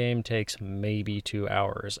Sigmar game takes maybe 2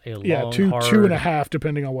 hours. Two and a half,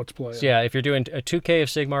 depending on what's played. So yeah, if you're doing a 2K of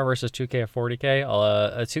Sigmar versus 2K of 40K,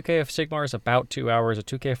 a 2K of Sigmar is about 2 hours. A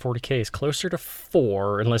 2K of 40K is closer to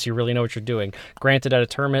 4, unless you really know what you're doing. Granted, at a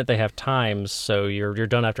tournament, they have times, so you're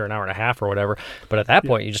done after an hour and a half or whatever. But at that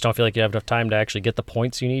point, you just don't feel like you have enough time to actually get the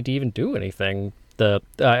points you need to even do anything.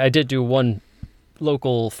 I did do one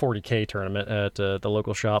local 40k tournament at the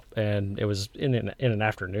local shop, and it was in an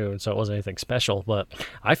afternoon, so it wasn't anything special, but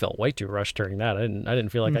I felt way too rushed during that. I didn't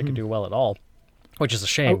feel like I could do well at all, which is a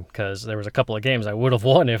shame, because there was a couple of games I would have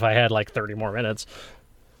won if I had like 30 more minutes.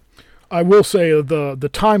 I will say the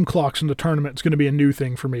time clocks in the tournament is going to be a new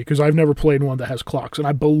thing for me, because I've never played one that has clocks, and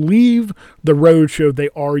I believe the Roadshow they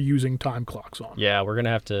are using time clocks on. Yeah, we're going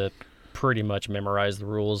to have to pretty much memorize the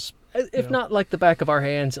rules. If not like the back of our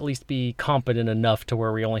hands, at least be competent enough to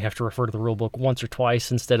where we only have to refer to the rule book once or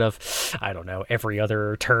twice instead of, I don't know, every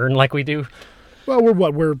other turn like we do. Well,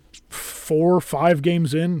 we're 4 or 5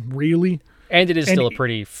 games in, really. And it is still a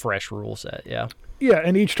pretty fresh rule set, yeah. Yeah,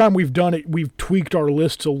 and each time we've done it, we've tweaked our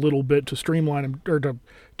lists a little bit to streamline them, or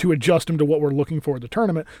to adjust them to what we're looking for at the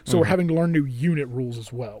tournament, so we're having to learn new unit rules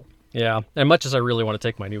as well. Yeah, and much as I really want to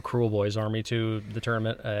take my new Cruel Boys army to the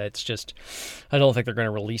tournament, it's just I don't think they're going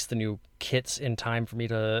to release the new kits in time for me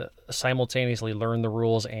to simultaneously learn the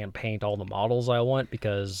rules and paint all the models I want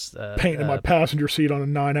because Painting my passenger seat on a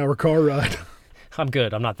 9-hour car ride. I'm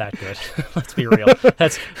good. I'm not that good. Let's be real.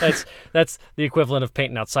 That's the equivalent of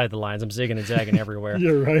painting outside the lines. I'm zigging and zagging everywhere.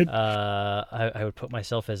 You're right. I would put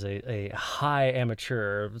myself as a high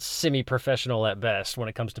amateur, semi-professional at best when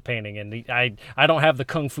it comes to painting, and I don't have the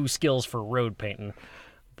kung fu skills for road painting,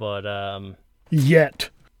 but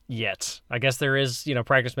Yet. I guess there is,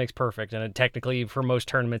 practice makes perfect, and technically for most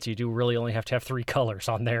tournaments you do really only have to have 3 colors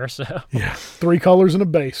on there, so. Yeah, 3 colors and a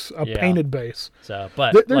base, painted base. So,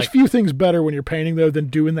 but there's few things better when you're painting, though, than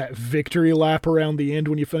doing that victory lap around the end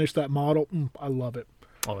when you finish that model. I love it.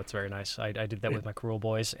 Oh, it's very nice. I did that with my Cruel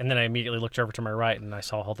Boys, and then I immediately looked over to my right, and I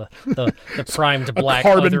saw all the primed black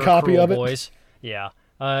carbon other copy Cruel of it. Boys. Yeah.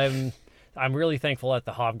 I'm really thankful that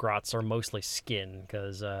the Hobgrots are mostly skin,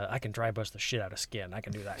 because I can dry bust the shit out of skin. I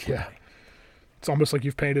can do that. Yeah. It's almost like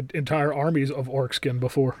you've painted entire armies of orc skin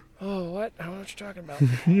before. Oh, what? I don't know what you're talking about.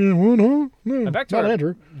 Yeah, well, no. And back to not our,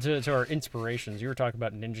 Andrew. to our inspirations. You were talking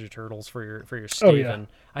about Ninja Turtles for your Steve. Oh, yeah. And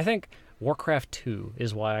I think Warcraft 2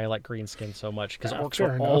 is why I like green skin so much, because orcs fair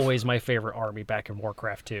were enough. always my favorite army back in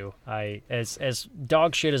Warcraft 2. As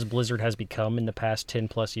dog shit as Blizzard has become in the past 10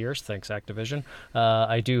 plus years, thanks Activision,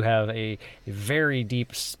 I do have a very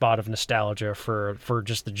deep spot of nostalgia for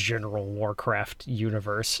just the general Warcraft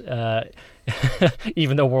universe.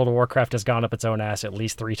 Even though World of Warcraft has gone up its own ass at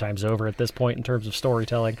least 3 times over at this point in terms of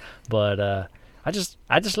storytelling, but I just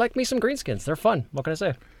like me some greenskins. They're fun. What can I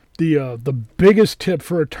say? The biggest tip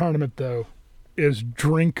for a tournament, though, is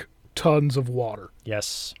drink tons of water.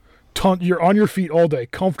 Yes. You're on your feet all day.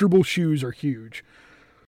 Comfortable shoes are huge.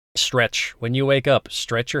 Stretch. When you wake up,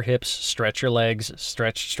 stretch your hips, stretch your legs,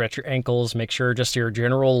 stretch your ankles. Make sure just your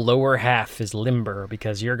general lower half is limber,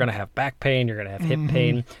 because you're going to have back pain, you're going to have hip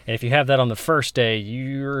pain. And if you have that on the first day,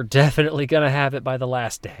 you're definitely going to have it by the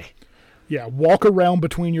last day. Yeah, walk around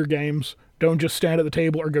between your games. Don't just stand at the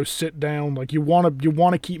table or go sit down. Like you want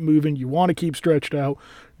to keep moving. You want to keep stretched out,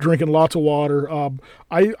 drinking lots of water.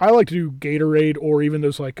 I like to do Gatorade, or even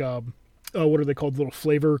those what are they called? Little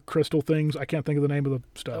flavor crystal things. I can't think of the name of the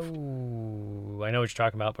stuff. Oh, I know what you're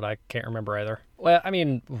talking about, but I can't remember either. Well, I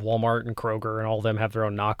mean, Walmart and Kroger and all of them have their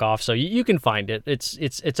own knockoffs, so you can find it.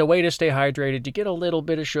 It's a way to stay hydrated. You get a little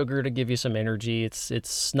bit of sugar to give you some energy.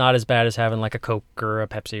 It's not as bad as having like a Coke or a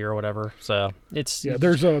Pepsi or whatever. So it's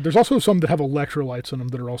there's also some that have electrolytes in them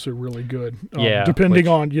that are also really good. Yeah, depending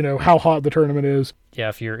on how hot the tournament is. Yeah,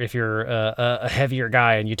 if you're a heavier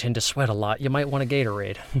guy and you tend to sweat a lot, you might want a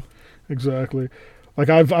Gatorade. Exactly. Like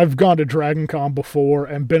I've gone to Dragon Con before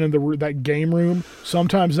and been in that game room.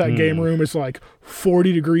 Sometimes that game room is like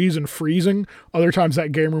 40 degrees and freezing. Other times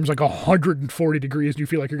that game room's like 140 degrees and you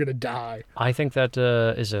feel like you're going to die. I think that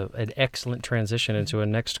is an excellent transition into a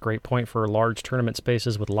next great point for large tournament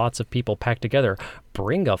spaces with lots of people packed together.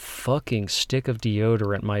 Bring a fucking stick of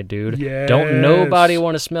deodorant, my dude. Yes. Don't nobody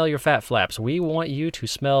want to smell your fat flaps. We want you to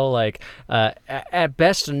smell like, at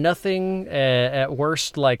best, nothing, at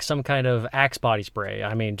worst, like some kind of Axe body spray.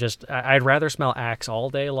 I mean, I'd rather smell Axe all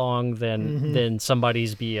day long than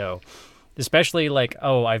somebody's BO. Especially like,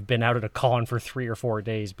 I've been out at a con for 3 or 4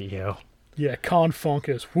 days, BO. Yeah, con funk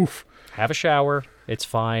is woof. Have a shower. It's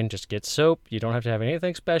fine. Just get soap. You don't have to have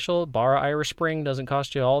anything special. Bar Irish Spring doesn't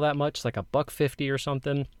cost you all that much. It's like $1.50 or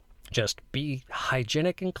something. Just be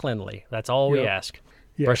hygienic and cleanly. That's all we ask.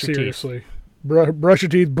 Yeah, Brush your seriously. teeth. Brush your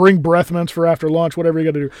teeth, bring breath mints for after lunch, whatever you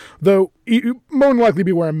got to do. Though, you more than likely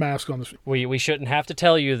be wearing masks on this. We shouldn't have to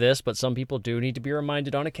tell you this, but some people do need to be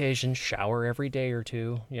reminded on occasion. Shower every day or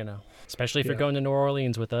two, Especially if you're going to New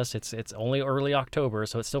Orleans with us. It's only early October,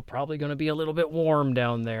 so it's still probably going to be a little bit warm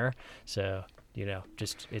down there. So,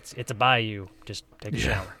 just it's a bayou. Just take a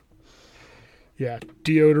shower. Yeah,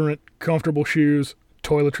 deodorant, comfortable shoes,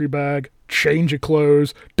 toiletry bag, change of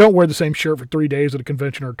clothes. Don't wear the same shirt for 3 days at a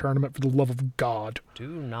convention or a tournament, for the love of God. Do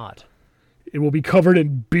not. It will be covered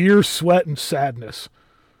in beer, sweat, and sadness.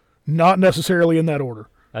 Not necessarily in that order.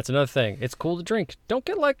 That's another thing. It's cool to drink. Don't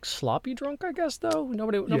get like sloppy drunk, I guess, though.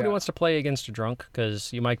 Nobody wants to play against a drunk,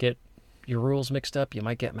 because you might get your rules mixed up. You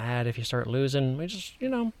might get mad if you start losing. Just,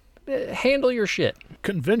 handle your shit.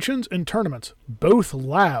 Conventions and tournaments, both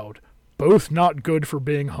loud, both not good for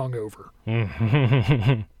being hungover.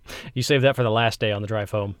 You save that for the last day on the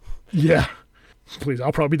drive home. Yeah. Please,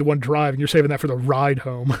 I'll probably be the one driving. You're saving that for the ride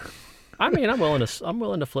home. I mean, I'm willing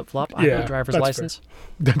to flip flop. I have a driver's license. Fair.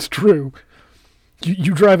 That's true.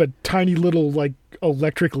 You drive a tiny little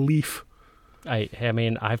electric Leaf. I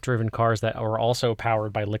mean, I've driven cars that were also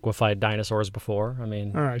powered by liquefied dinosaurs before. I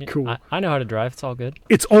mean, All right, cool. I know how to drive. It's all good.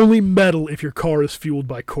 It's only metal if your car is fueled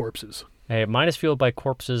by corpses. Hey, mine is fueled by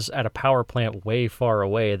corpses at a power plant way far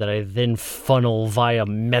away that I then funnel via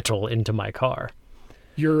metal into my car.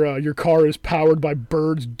 Your car is powered by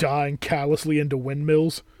birds dying callously into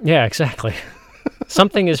windmills. Yeah, exactly.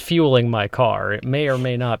 Something is fueling my car. It may or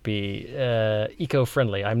may not be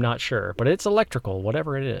eco-friendly. I'm not sure, but it's electrical,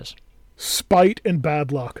 whatever it is. Spite and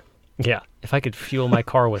bad luck. Yeah, if I could fuel my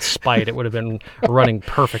car with spite, it would have been running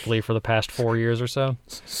perfectly for the past 4 years or so.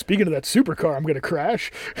 Speaking of that supercar, I'm going to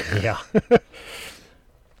crash. Yeah.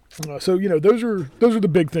 So, those are the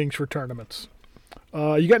big things for tournaments.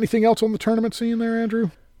 You got anything else on the tournament scene there,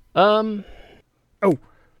 Andrew? Oh,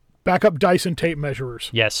 backup dice and tape measurers.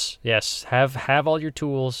 Yes. Have all your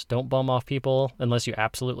tools. Don't bum off people unless you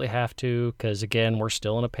absolutely have to, because, again, we're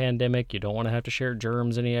still in a pandemic. You don't want to have to share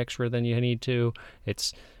germs any extra than you need to.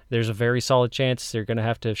 There's a very solid chance they're going to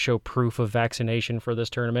have to show proof of vaccination for this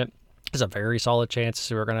tournament. There's a very solid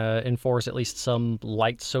chance we're going to enforce at least some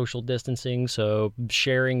light social distancing, so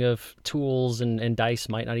sharing of tools and dice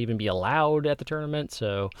might not even be allowed at the tournament.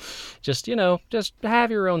 So just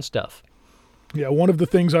have your own stuff. Yeah, one of the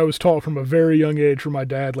things I was taught from a very young age from my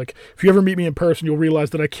dad, like, if you ever meet me in person, you'll realize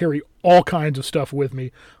that I carry all kinds of stuff with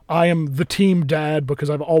me. I am the team dad because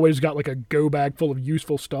I've always got, like, a go bag full of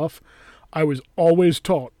useful stuff. I was always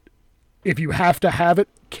taught, if you have to have it,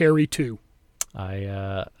 carry two.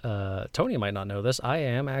 Tony might not know this. I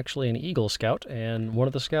am actually an Eagle Scout, and one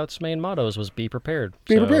of the Scouts' main mottos was "Be prepared."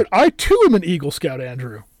 Be prepared. I too am an Eagle Scout,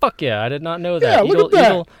 Andrew. Fuck yeah! I did not know that. Yeah, look at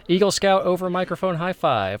that. Eagle Scout over microphone high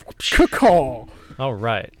five. Caw. All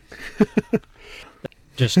right.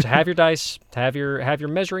 Just have your dice, have your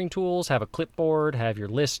measuring tools, have a clipboard, have your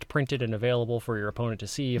list printed and available for your opponent to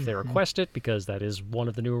see if they request it, because that is one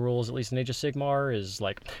of the new rules, at least in Age of Sigmar, is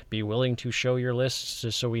like, be willing to show your lists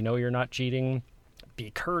just so we know you're not cheating.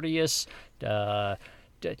 Be courteous.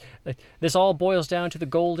 This all boils down to the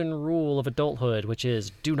golden rule of adulthood, which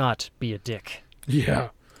is do not be a dick. Yeah.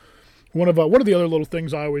 One of the other little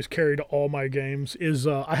things I always carry to all my games is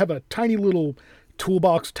I have a tiny little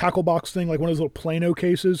toolbox, tackle box thing, like one of those little Plano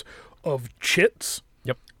cases of chits.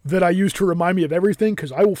 Yep. That I use to remind me of everything,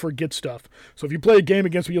 because I will forget stuff. So if you play a game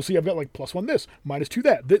against me, you'll see I've got like +1 this, -2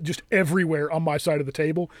 that just everywhere on my side of the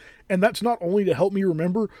table. And that's not only to help me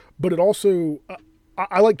remember, but it also,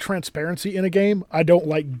 I like transparency in a game. I don't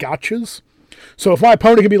like gotchas. So if my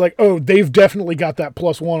opponent can be like, oh, they've definitely got that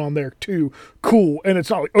 +1 on there too, cool. And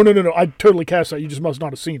it's not like, oh, no, I totally cast that. You just must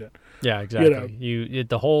not have seen it. Yeah, exactly.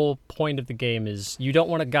 The whole point of the game is you don't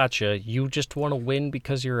want to gotcha. You just want to win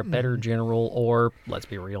because you're a better general, or, let's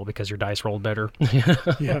be real, because your dice rolled better.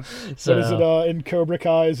 Yeah. So is it in Cobra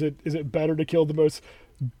Kai? Is it better to kill the most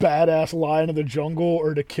badass lion in the jungle,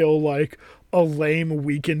 or to kill like a lame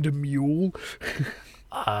weakened mule?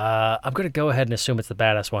 I'm gonna go ahead and assume it's the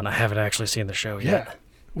badass one. I haven't actually seen the show yet. Yeah.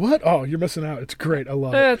 What? Oh, you're missing out. It's great. I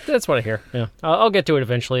love it. That's what I hear. Yeah, I'll get to it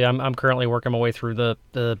eventually. I'm currently working my way through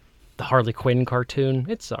the Harley Quinn cartoon.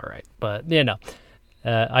 It's all right, but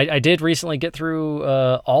I did recently get through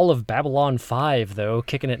all of Babylon 5, though,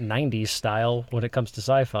 kicking it 90s style when it comes to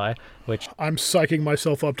sci-fi, which I'm psyching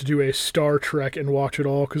myself up to do a Star Trek and watch it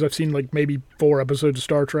all, because I've seen like maybe 4 episodes of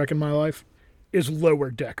Star Trek in my life, is Lower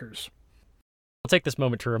Deckers. I'll take this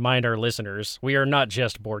moment to remind our listeners, we are not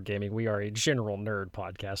just board gaming. We are a general nerd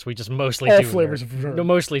podcast. We just mostly all flavors of nerd. No,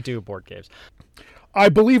 mostly do board games. I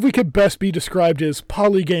believe we could best be described as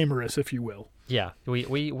polygamorous, if you will. Yeah,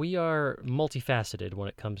 we are multifaceted when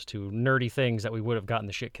it comes to nerdy things that we would have gotten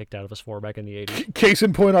the shit kicked out of us for back in the 80s. Case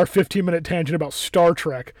in point, our 15-minute tangent about Star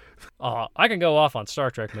Trek. I can go off on Star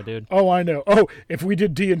Trek, my dude. Oh, I know. Oh, if we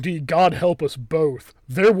did D&D, God help us both.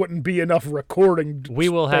 There wouldn't be enough recording We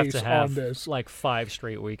will have to have this. like 5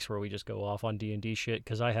 straight weeks where we just go off on D&D shit,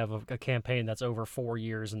 because I have a campaign that's over 4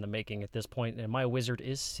 years in the making at this point, and my wizard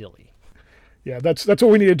is silly. Yeah, that's what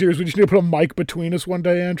we need to do, is we just need to put a mic between us one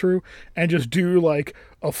day, Andrew, and just do like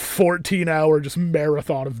a 14-hour just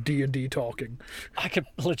marathon of D&D talking. I could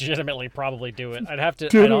legitimately probably do it. I'd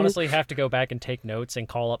honestly have to go back and take notes and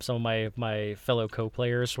call up some of my fellow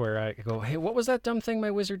co-players where I go, hey, what was that dumb thing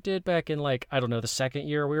my wizard did back in, like, I don't know, the second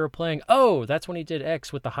year we were playing? Oh, that's when he did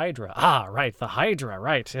X with the Hydra. Ah, right, the Hydra,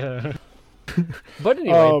 right. But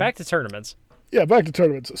anyway, back to tournaments. Yeah, back to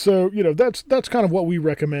tournaments. So, that's kind of what we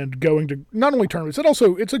recommend going to, not only tournaments, and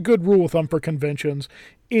also it's a good rule of thumb for conventions,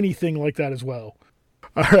 anything like that as well.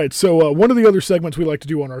 All right, so one of the other segments we like to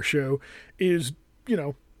do on our show is,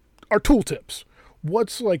 our tool tips.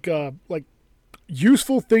 What's like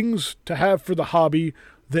useful things to have for the hobby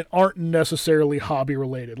that aren't necessarily hobby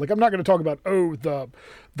related. Like I'm not going to talk about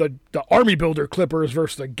the Army Builder clippers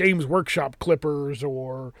versus the Games Workshop clippers,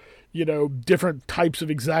 or different types of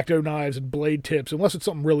X-Acto knives and blade tips, unless it's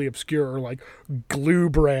something really obscure like glue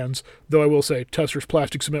brands. Though I will say Testor's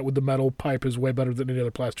plastic cement with the metal pipe is way better than any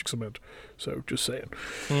other plastic cement. So just saying.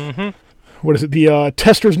 Mm-hmm. What is it? The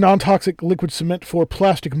Testor's non-toxic liquid cement for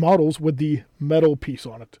plastic models with the metal piece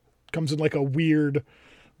on it. Comes in like a weird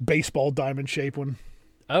baseball diamond shape one.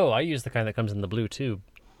 Oh, I use the kind that comes in the blue tube.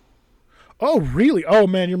 Oh, really? Oh,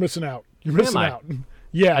 man, you're missing out. You're missing out.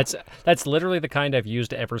 Yeah. That's literally the kind I've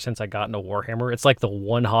used ever since I got into Warhammer. It's like the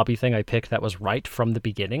one hobby thing I picked that was right from the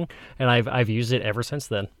beginning, and I've used it ever since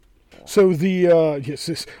then. So I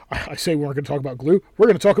say we weren't going to talk about glue. We're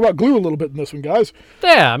going to talk about glue a little bit in this one, guys.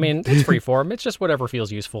 Yeah, I mean, it's freeform. It's just whatever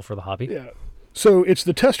feels useful for the hobby. Yeah. So it's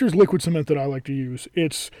the Testor's liquid cement that I like to use.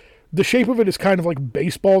 The shape of it is kind of like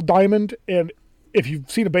baseball diamond, and if you've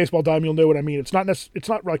seen a baseball diamond, you'll know what I mean. It's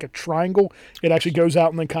not like a triangle. It actually goes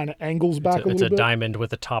out and then kind of angles back a little bit. It's a diamond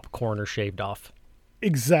with the top corner shaved off.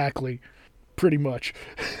 Exactly. Pretty much.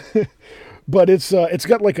 But it's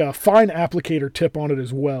got like a fine applicator tip on it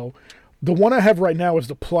as well. The one I have right now is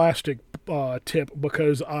the plastic tip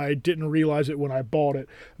because I didn't realize it when I bought it.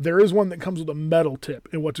 There is one that comes with a metal tip.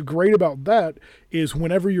 And what's great about that is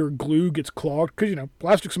whenever your glue gets clogged, because,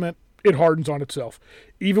 plastic cement, it hardens on itself.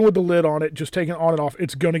 Even with the lid on it, just taking it on and off,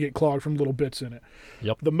 it's going to get clogged from little bits in it.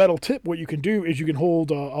 Yep. The metal tip, what you can do is you can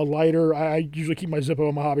hold a lighter. I usually keep my Zippo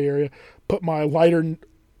in my hobby area, put my lighter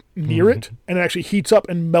near it, and it actually heats up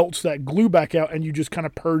and melts that glue back out, and you just kind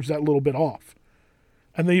of purge that little bit off.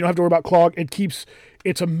 And then you don't have to worry about clog.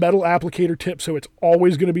 It's a metal applicator tip, so it's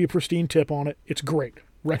always going to be a pristine tip on it. It's great.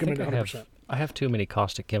 Recommend it 100%. I have too many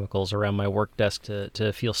caustic chemicals around my work desk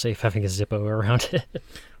to feel safe having a Zippo around it.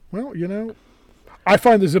 Well, I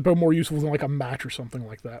find the Zippo more useful than like a match or something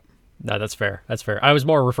like that. No, that's fair. That's fair. I was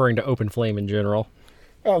more referring to open flame in general.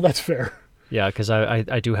 Oh, that's fair. Yeah, because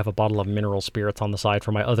I do have a bottle of mineral spirits on the side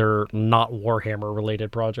for my other not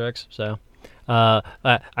Warhammer-related projects. So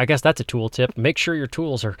I guess that's a tool tip. Make sure your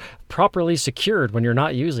tools are properly secured when you're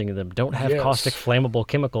not using them. Don't have caustic flammable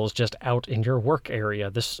chemicals just out in your work area.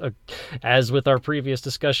 This, as with our previous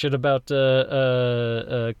discussion about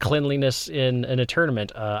cleanliness in a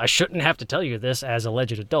tournament, I shouldn't have to tell you this as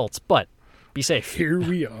alleged adults, but be safe. Here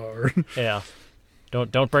we are. Yeah.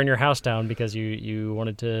 Don't burn your house down because you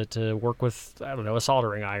wanted to work with, I don't know, a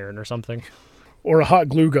soldering iron or something. Or a hot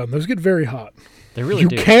glue gun. Those get very hot. They really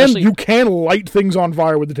do. You can light things on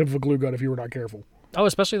fire with the tip of a glue gun if you were not careful. Oh,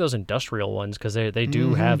 especially those industrial ones, because they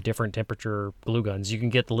do have different temperature glue guns. You can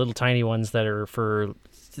get the little tiny ones that are for,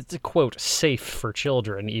 quote, safe for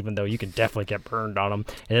children, even though you can definitely get burned on them.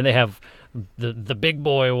 And then they have the big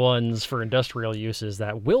boy ones for industrial uses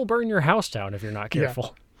that will burn your house down if you're not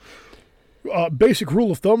careful. Yeah. Basic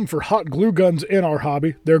rule of thumb for hot glue guns in our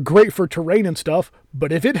hobby: they're great for terrain and stuff,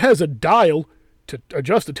 but if it has a dial to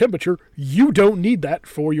adjust the temperature, you don't need that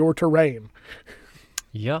for your terrain.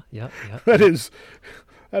 Yeah. That is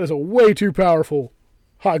a way too powerful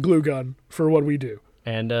hot glue gun for what we do.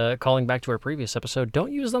 And calling back to our previous episode,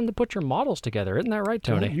 don't use them to put your models together. Isn't that right,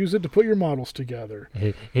 Tony? Don't use it to put your models together.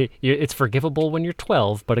 It's forgivable when you're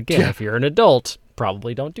 12, but again, if you're an adult,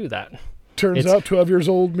 probably don't do that. Turns out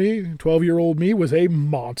 12-year-old me was a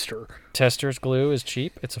monster. Testor's glue is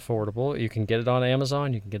cheap. It's affordable. You can get it on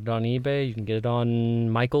Amazon. You can get it on eBay. You can get it on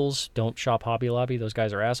Michaels. Don't shop Hobby Lobby. Those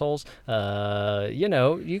guys are assholes.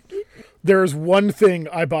 There's one thing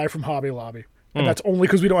I buy from Hobby Lobby, and that's only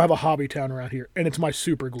because we don't have a hobby town around here, and it's my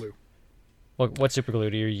super glue. What super glue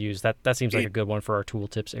do you use? That seems like a good one for our tool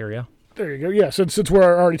tips area. There you go. Yeah, since we're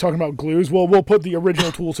already talking about glues, we'll put the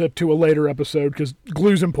original tooltip to a later episode because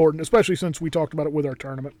glue's important, especially since we talked about it with our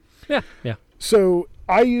tournament. Yeah. So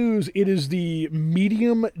it is the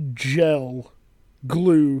medium gel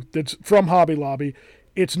glue that's from Hobby Lobby.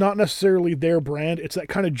 It's not necessarily their brand. It's that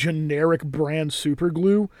kind of generic brand super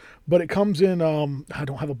glue, but it comes in, I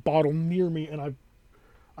don't have a bottle near me, and I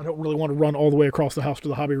don't really want to run all the way across the house to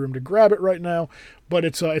the hobby room to grab it right now, but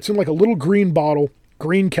it's in like a little green bottle,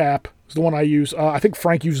 green cap. Is the one I use. I think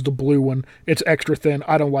Frank uses the blue one. It's extra thin.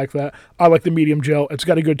 I don't like that. I like the medium gel. It's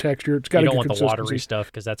got a good texture. It's got a good consistency. You don't want the watery stuff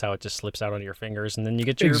because that's how it just slips out onto your fingers, and then you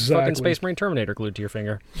get your fucking Space Marine Terminator glued to your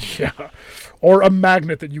finger. Yeah. Or a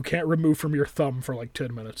magnet that you can't remove from your thumb for like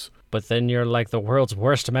 10 minutes. But then you're like the world's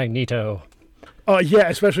worst Magneto. Yeah,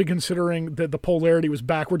 especially considering that the polarity was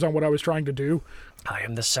backwards on what I was trying to do. I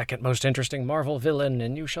am the second most interesting Marvel villain,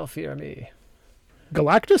 and you shall fear me.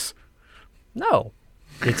 Galactus? No.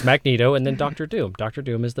 It's Magneto and then Doctor Doom. Doctor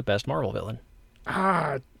Doom is the best Marvel villain.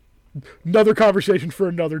 another conversation for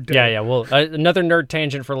another day. Yeah. Well, another nerd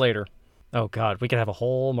tangent for later. Oh God, we could have a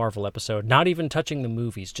whole Marvel episode, not even touching the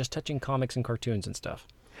movies, just touching comics and cartoons and stuff.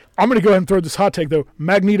 I'm going to go ahead and throw this hot take, though.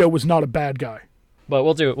 Magneto was not a bad guy. But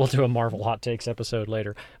we'll do a Marvel hot takes episode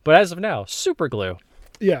later. But as of now, super glue.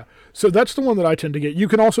 Yeah, so that's the one that I tend to get. You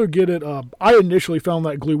can also get it. I initially found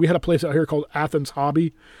that glue. We had a place out here called Athens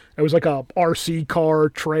Hobby. It was like a RC car,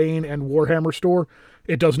 train, and Warhammer store.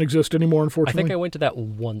 It doesn't exist anymore, unfortunately. I think I went to that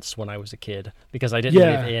once when I was a kid because I didn't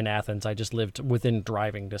live in Athens. I just lived within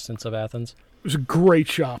driving distance of Athens. It was a great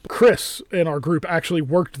shop. Chris in our group actually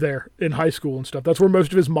worked there in high school and stuff. That's where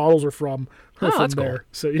most of his models are from. That's there.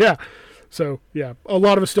 Cool. So yeah, a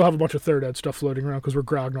lot of us still have a bunch of third ed stuff floating around because we're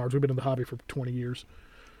grognards. We've been in the hobby for 20 years.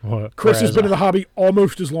 Chris has been in the hobby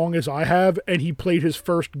almost as long as I have, and he played his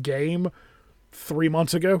first game 3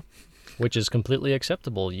 months ago. Which is completely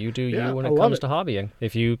acceptable. You do you when it comes to hobbying.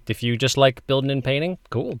 If you just like building and painting,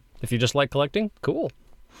 cool. If you just like collecting, cool.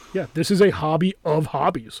 Yeah, this is a hobby of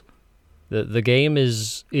hobbies. The game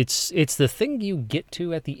is it's the thing you get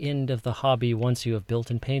to at the end of the hobby once you have built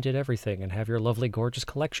and painted everything and have your lovely gorgeous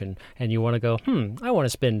collection, and you want to go, I want to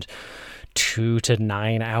spend 2 to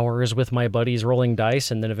 9 hours with my buddies rolling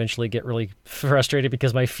dice and then eventually get really frustrated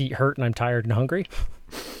because my feet hurt and I'm tired and hungry.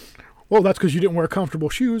 Well, that's because you didn't wear comfortable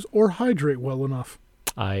shoes or hydrate well enough.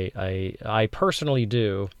 I personally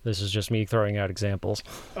do. This is just me throwing out examples.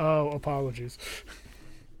 Oh, apologies.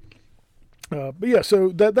 But yeah, so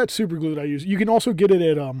that's super glue that I use. You can also get it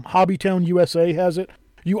at Hobbytown USA has it.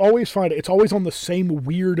 You always find it. It's always on the same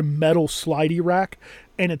weird metal slidey rack,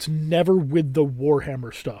 and it's never with the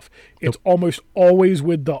Warhammer stuff. It's almost always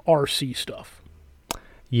with the RC stuff.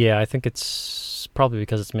 Yeah, I think it's probably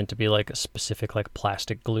because it's meant to be like a specific like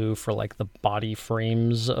plastic glue for like the body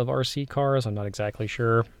frames of RC cars. I'm not exactly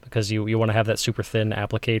sure because you want to have that super thin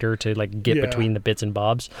applicator to like get between the bits and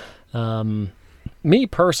bobs. Me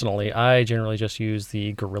personally, I generally just use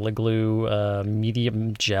the Gorilla Glue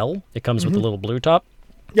medium gel. It comes with a little blue top.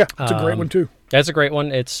 Yeah, it's a great one too. That's a great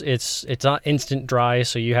one. It's not instant dry,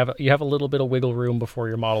 so you have a little bit of wiggle room before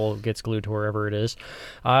your model gets glued to wherever it is.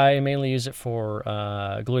 I mainly use it for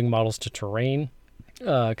gluing models to terrain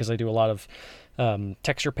because I do a lot of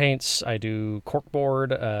texture paints. I do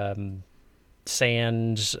corkboard,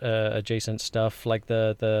 sand adjacent stuff like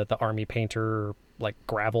the army painter like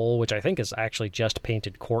gravel, which I think is actually just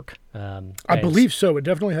painted cork. I believe so. It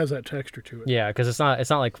definitely has that texture to it. Yeah, because it's not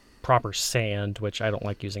like proper sand, which I don't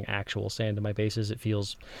like using actual sand in my bases. It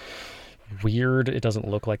feels weird. It doesn't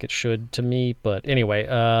look like it should to me. But anyway,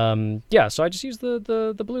 so I just use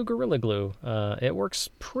the blue Gorilla Glue. It works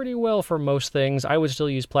pretty well for most things. I would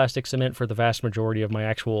still use plastic cement for the vast majority of my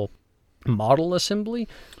actual model assembly,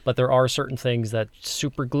 but there are certain things that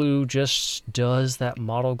super glue just does that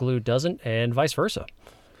model glue doesn't, and vice versa.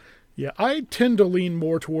 Yeah, I tend to lean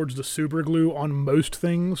more towards the super glue on most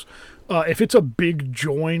things. If it's a big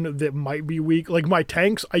join that might be weak, like my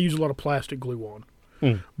tanks, I use a lot of plastic glue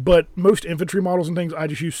on. But most infantry models and things, I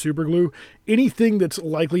just use super glue. Anything that's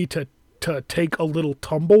likely to take a little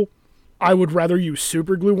tumble, I would rather use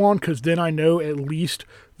super glue on, because then I know at least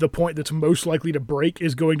the point that's most likely to break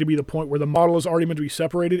is going to be the point where the model is already meant to be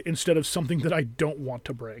separated instead of something that I don't want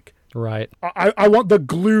to break. Right. I want the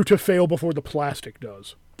glue to fail before the plastic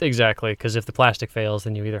does. Exactly, because if the plastic fails,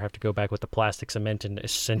 then you either have to go back with the plastic cement and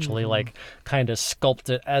essentially like kind of sculpt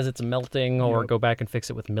it as it's melting, or go back and fix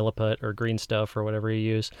it with Milliput or green stuff or whatever you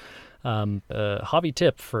use. Hobby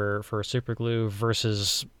tip for super glue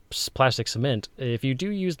versus plastic cement: if you do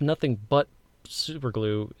use nothing but super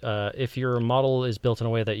glue, if your model is built in a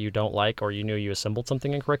way that you don't like, or you know you assembled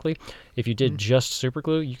something incorrectly, if you did just super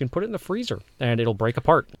glue, you can put it in the freezer and it'll break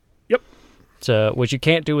apart. Yep. So, which you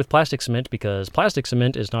can't do with plastic cement, because plastic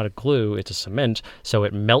cement is not a glue, it's a cement, so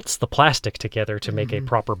it melts the plastic together to make a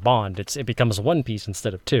proper bond. It becomes one piece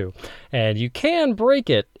instead of two. And you can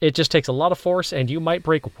break it, it just takes a lot of force, and you might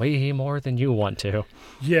break way more than you want to.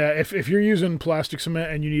 Yeah, if you're using plastic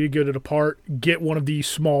cement and you need to get it apart, get one of these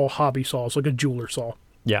small hobby saws, like a jeweler saw.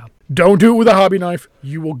 Yeah. Don't do it with a hobby knife,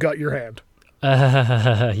 you will gut your hand.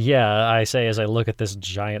 Yeah, I say as I look at this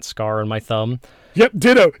giant scar on my thumb. Yep,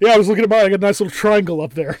 ditto. Yeah, I was looking at mine. I got a nice little triangle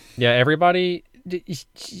up there. Yeah, everybody,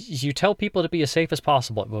 you tell people to be as safe as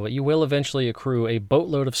possible, but you will eventually accrue a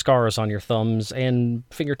boatload of scars on your thumbs and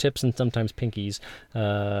fingertips and sometimes pinkies.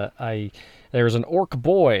 There's an orc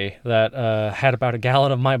boy that had about a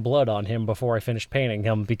gallon of my blood on him before I finished painting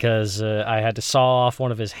him because I had to saw off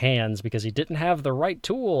one of his hands because he didn't have the right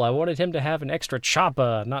tool. I wanted him to have an extra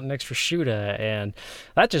choppa, not an extra shoota, and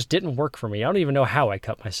that just didn't work for me. I don't even know how I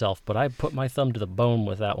cut myself, but I put my thumb to the bone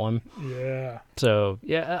with that one. Yeah. So,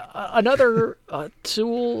 yeah, another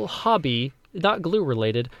tool hobby, not glue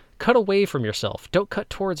related. Cut away from yourself. Don't cut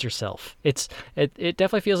towards yourself. It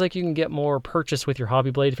definitely feels like you can get more purchase with your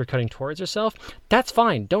hobby blade if you're cutting towards yourself. That's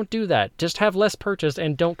fine. Don't do that. Just have less purchase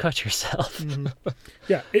and don't cut yourself. Mm-hmm.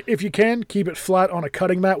 Yeah, if you can, keep it flat on a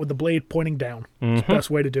cutting mat with the blade pointing down. It's the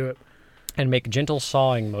best way to do it. And make gentle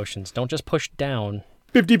sawing motions. Don't just push down.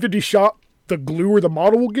 50-50 shot the glue or the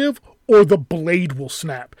model will give, or the blade will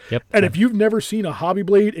snap. Yep. And if you've never seen a hobby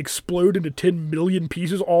blade explode into 10 million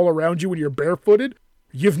pieces all around you when you're barefooted,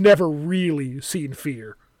 you've never really seen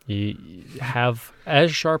fear. You have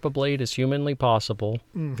as sharp a blade as humanly possible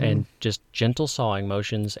and just gentle sawing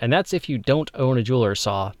motions. And that's if you don't own a jeweler's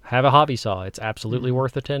saw. Have a hobby saw. It's absolutely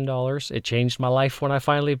worth the $10. It changed my life when I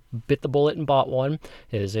finally bit the bullet and bought one.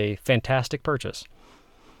 It is a fantastic purchase.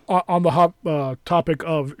 On the topic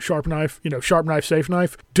of sharp knife, sharp knife, safe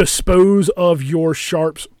knife, dispose of your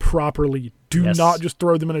sharps properly. Do not just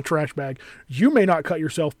throw them in a trash bag. You may not cut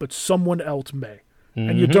yourself, but someone else may.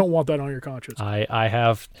 And you don't want that on your conscience. I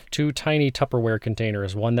have two tiny Tupperware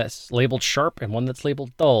containers, one that's labeled sharp and one that's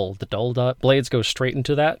labeled dull. The dull blades go straight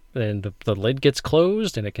into that, and the lid gets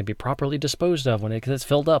closed, and it can be properly disposed of when it's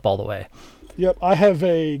filled up all the way. Yep, I have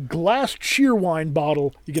a glass Cheerwine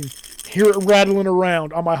bottle. You can hear it rattling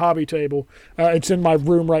around on my hobby table. It's in my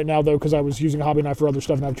room right now, though, because I was using a hobby knife for other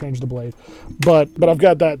stuff, and I've changed the blade. But I've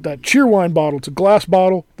got that Cheerwine bottle. It's a glass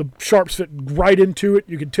bottle. The sharps fit right into it.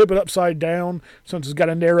 You can tip it upside down since it's got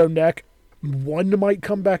a narrow neck. One might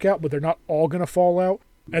come back out, but they're not all going to fall out.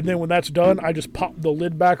 And then when that's done, I just pop the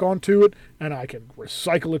lid back onto it, and I can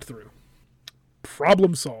recycle it through.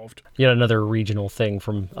 Problem solved. Yet another regional thing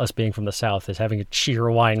from us being from the South is having a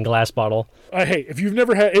Cheerwine glass bottle. Hey, if you've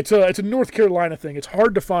never had, it's a North Carolina thing. It's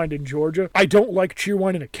hard to find in Georgia. I don't like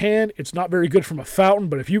Cheerwine in a can. It's not very good from a fountain,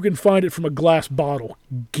 but if you can find it from a glass bottle,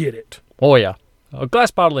 get it. Oh yeah, a glass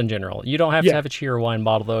bottle in general. You don't have to have a Cheerwine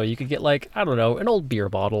bottle though. You could get an old beer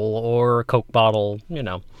bottle or a Coke bottle.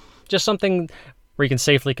 Just something where you can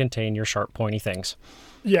safely contain your sharp, pointy things.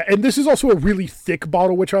 Yeah, and this is also a really thick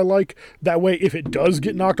bottle, which I like. That way, if it does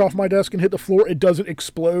get knocked off my desk and hit the floor, it doesn't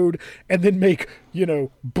explode and then make,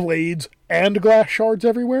 blades and glass shards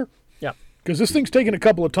everywhere. Yeah. Because this thing's taken a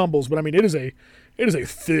couple of tumbles, but it is a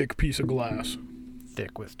thick piece of glass.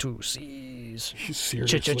 Thick with two C's.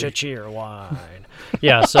 Seriously. Cheerwine.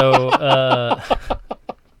 Yeah, so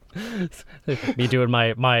me doing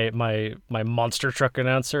my monster truck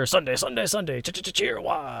announcer. Sunday,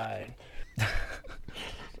 Cheerwine.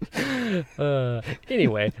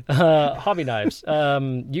 Anyway, hobby knives.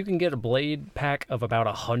 You can get a blade pack of about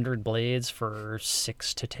 100 blades for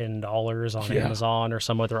 $6 to $10 on Amazon or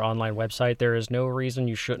some other online website. There is no reason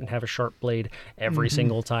you shouldn't have a sharp blade every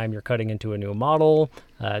single time you're cutting into a new model.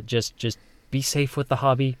 Just be safe with the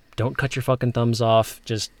hobby. Don't cut your fucking thumbs off.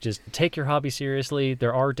 Just take your hobby seriously.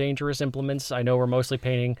 There are dangerous implements. I know we're mostly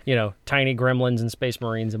painting, tiny gremlins and space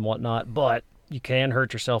marines and whatnot, but you can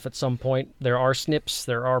hurt yourself at some point. There are snips,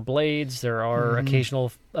 there are blades, there are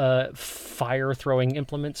occasional fire-throwing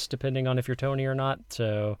implements, depending on if you're Tony or not.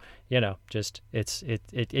 So,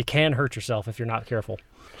 it can hurt yourself if you're not careful.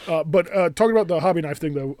 But talking about the hobby knife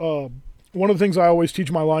thing, though, one of the things I always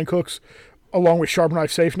teach my line cooks, along with sharp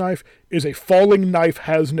knife, safe knife, is a falling knife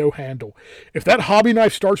has no handle. If that hobby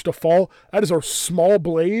knife starts to fall, that is a small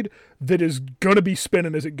blade that is going to be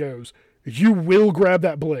spinning as it goes. You will grab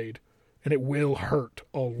that blade, and it will hurt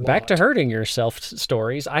a lot. Back to hurting yourself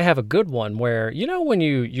stories. I have a good one where, when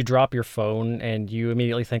you drop your phone and you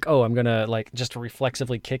immediately think, oh, I'm going to just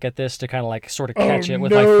reflexively kick at this to kind of sort of catch it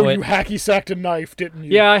with my foot. You hacky-sacked a knife, didn't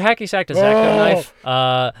you? Yeah, I hacky-sacked a Zacto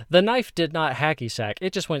knife. The knife did not hacky-sack.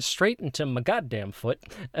 It just went straight into my goddamn foot.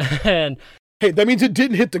 And hey, that means it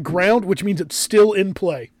didn't hit the ground, which means it's still in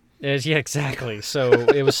play. Yeah, exactly. So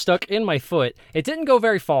it was stuck in my foot. It didn't go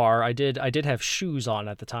very far. I did have shoes on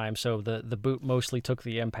at the time, so the boot mostly took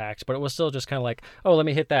the impact, but it was still just kind of oh, let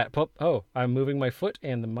me hit that. Oh, I'm moving my foot,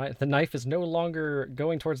 and the knife is no longer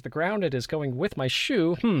going towards the ground. It is going with my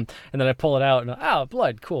shoe. And then I pull it out, and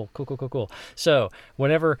blood. Cool. So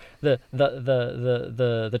whenever the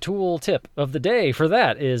tool tip of the day for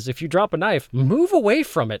that is, if you drop a knife, move away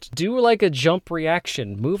from it. Do a jump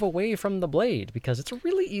reaction. Move away from the blade, because it's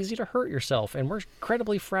really easy easy to hurt yourself, and we're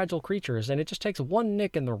incredibly fragile creatures, and it just takes one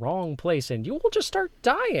nick in the wrong place, and you will just start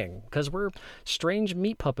dying because we're strange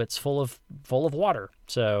meat puppets full of water.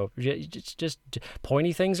 So just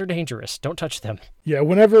pointy things are dangerous. Don't touch them. Yeah,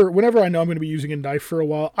 whenever I know I'm going to be using a knife for a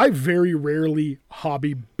while, I very rarely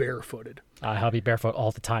hobby barefooted. I hobby barefoot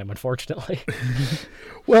all the time, unfortunately.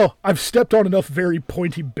 Well, I've stepped on enough very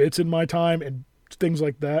pointy bits in my time and things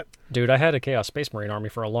like that. Dude, I had a Chaos Space Marine army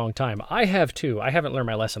for a long time. I have too. I haven't learned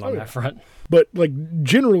my lesson on that front. But like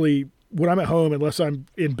generally, when I'm at home, unless I'm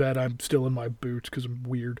in bed, I'm still in my boots because I'm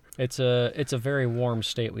weird. It's a very warm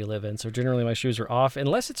state we live in, so generally my shoes are off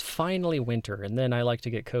unless it's finally winter, and then I like to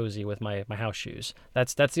get cozy with my house shoes.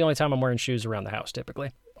 That's the only time I'm wearing shoes around the house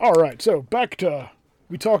typically. All right, so back to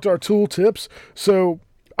we talked our tool tips. So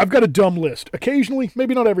I've got a dumb list. Occasionally,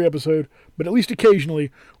 maybe not every episode, but at least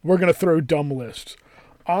occasionally, we're going to throw dumb lists.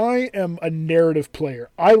 I am a narrative player.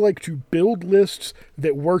 I like to build lists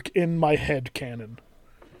that work in my head canon.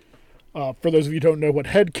 For those of you who don't know what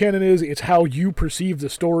head canon is, it's how you perceive the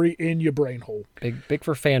story in your brain hole. Big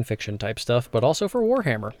for fan fiction type stuff, but also for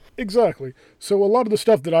Warhammer. Exactly. So a lot of the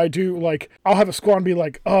stuff that I do, like, I'll have a squad be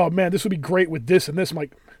like, oh man, this would be great with this and this. I'm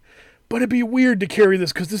like, but it'd be weird to carry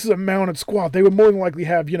this because this is a mounted squad. They would more than likely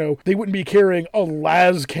have, they wouldn't be carrying a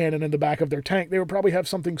las cannon in the back of their tank. They would probably have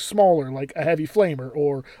something smaller, like a heavy flamer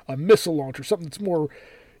or a missile launcher, something that's more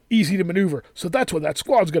easy to maneuver. So that's what that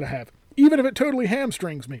squad's going to have, even if it totally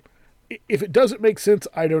hamstrings me. If it doesn't make sense,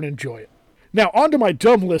 I don't enjoy it. Now, onto my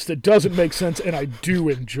dumb list that doesn't make sense and I do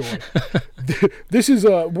enjoy. This is,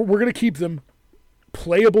 we're going to keep them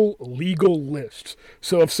playable, legal lists.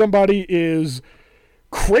 So if somebody is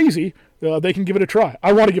crazy, they can give it a try.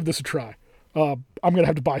 I want to give this a try. I'm going to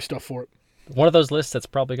have to buy stuff for it. One of those lists that's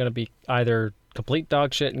probably going to be either complete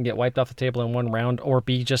dog shit and get wiped off the table in one round, or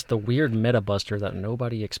be just the weird meta buster that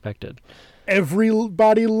nobody expected.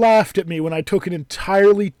 Everybody laughed at me when I took an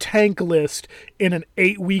entirely tank list in an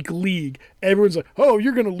 8-week league. Everyone's like, oh,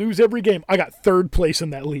 you're going to lose every game. I got third place in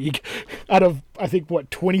that league out of, I think,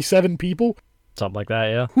 27 people? Something like that,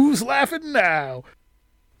 yeah. Who's laughing now?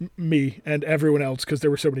 Me and everyone else, because there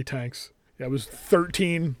were so many tanks. Yeah, it was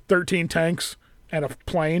 13 tanks and a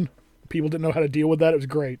plane. People didn't know how to deal with that. It was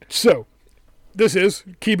great. So, this is,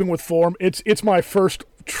 keeping with form, it's my first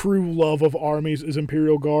true love of armies is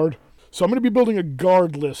Imperial Guard. So I'm going to be building a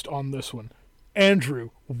guard list on this one. Andrew,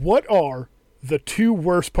 what are the 2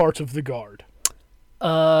 worst parts of the guard?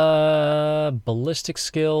 Ballistic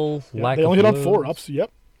skill, lack of They only hit on wounds. 4-ups,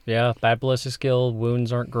 yep. Yeah, bad ballistic skill,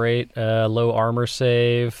 wounds aren't great, low armor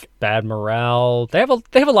save, bad morale. They have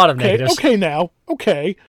a lot of negatives.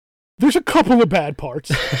 Okay. There's a couple of bad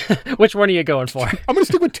parts. Which one are you going for? I'm going to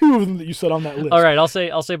stick with 2 of them that you said on that list. All right, I'll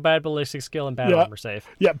say bad ballistic skill and bad armor save.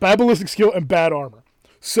 Yeah, bad ballistic skill and bad armor.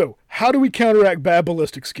 So, how do we counteract bad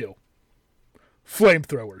ballistic skill?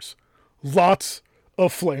 Flamethrowers. Lots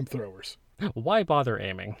of flamethrowers. Why bother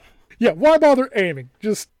aiming? Yeah, why bother aiming?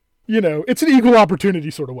 Just, it's an equal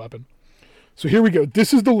opportunity sort of weapon. So here we go.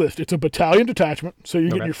 This is the list. It's a battalion detachment, so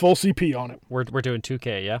you're getting your full CP on it. We're doing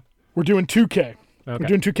 2K, yeah? We're doing 2K. Okay. We're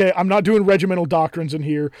doing 2K. I'm not doing regimental doctrines in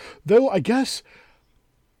here, though I guess...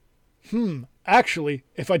 Actually,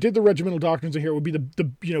 if I did the regimental doctrines in here, it would be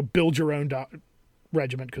the build your own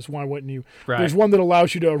regiment, because why wouldn't you? Right. There's one that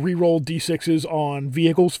allows you to re-roll D6s on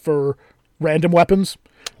vehicles for random weapons.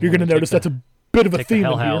 You're going to notice that's a bit of a theme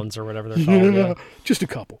the in here. Hellhounds or whatever they're called. Yeah. Just a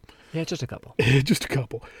couple. Yeah, just a couple. Just a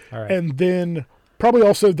couple. All right. And then probably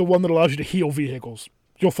also the one that allows you to heal vehicles.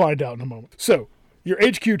 You'll find out in a moment. So, your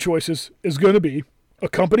HQ choices is going to be a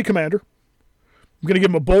company commander. I'm going to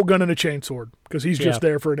give him a bolt gun and a chainsword, because he's just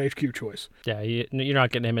there for an HQ choice. Yeah, you're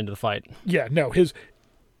not getting him into the fight. Yeah, no.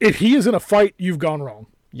 If he is in a fight, you've gone wrong.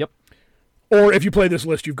 Yep. Or if you play this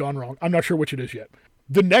list, you've gone wrong. I'm not sure which it is yet.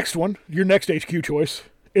 The next one, your next HQ choice,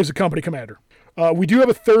 is a company commander. We do have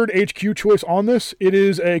a third HQ choice on this. It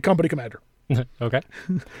is a company commander. Okay.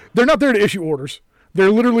 They're not there to issue orders.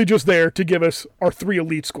 They're literally just there to give us our 3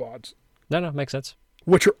 elite squads. No, makes sense.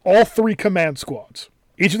 Which are all 3 command squads.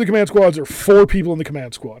 Each of the command squads are 4 people in the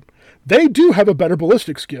command squad. They do have a better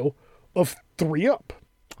ballistic skill of 3 up.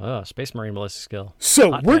 Oh, Space Marine ballistic skill.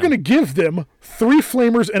 So we're going to give them 3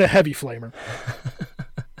 flamers and a heavy flamer.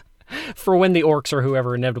 For when the orcs or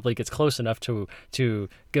whoever inevitably gets close enough to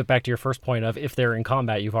get back to your first point of, if they're in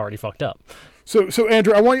combat, you've already fucked up. So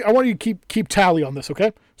Andrew, I want you to keep tally on this,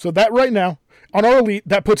 okay? So that right now, on our elite,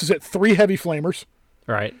 that puts us at 3 heavy flamers.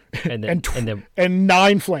 Right. And then and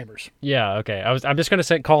 9 flamers. Yeah, okay. I'm just going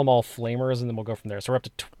to call them all flamers, and then we'll go from there. So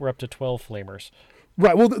we're up to 12 flamers.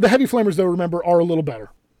 Right. Well, the heavy flamers, though, remember, are a little better.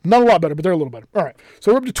 Not a lot better, but they're a little better. All right.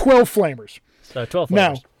 So we're up to 12 flamers. So 12 flamers.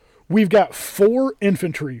 Now, We've got 4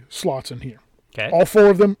 infantry slots in here. Okay. All 4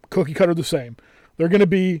 of them, cookie cutter the same. They're going to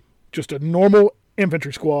be just a normal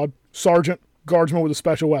infantry squad, sergeant, guardsman with a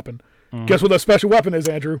special weapon. Guess what that special weapon is,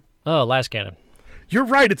 Andrew? Oh, las cannon. You're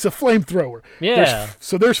right, it's a flamethrower. Yeah.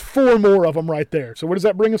 So there's 4 more of them right there. So what does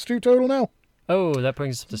that bring us to total now? Oh, that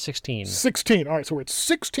brings us up to 16. 16. All right, so we're at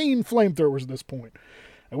 16 flamethrowers at this point.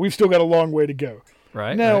 And we've still got a long way to go.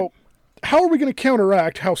 Right. Now, right. how are we going to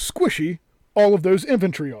counteract how squishy all of those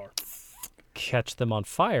infantry are? Catch them on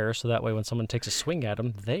fire, so that way when someone takes a swing at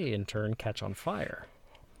them, they in turn catch on fire.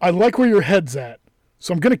 I like where your head's at.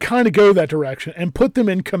 So I'm going to kind of go that direction and put them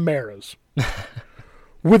in chimeras.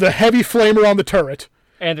 With a heavy flamer on the turret.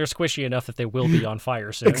 And they're squishy enough that they will be on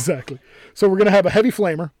fire soon. Exactly. So we're going to have a heavy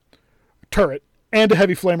flamer, turret, and a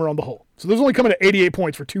heavy flamer on the hull. So those only coming at 88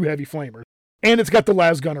 points for 2 heavy flamers. And it's got the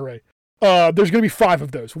las gun array. There's going to be 5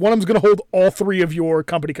 of those. One of them's going to hold all 3 of your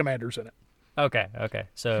company commanders in it. Okay.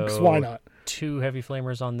 So why not? 2 heavy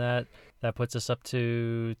flamers on that. That puts us up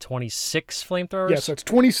to 26 flamethrowers? Yes, that's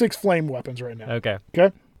 26 flame weapons right now. Okay.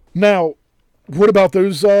 Now, what about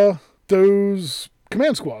those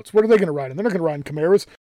command squads? What are they going to ride in? They're not going to ride in chimeras.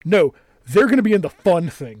 No, they're going to be in the fun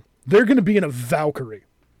thing. They're going to be in a Valkyrie.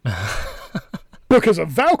 Because a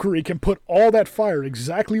Valkyrie can put all that fire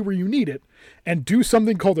exactly where you need it and do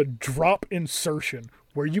something called a drop insertion,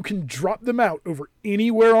 where you can drop them out over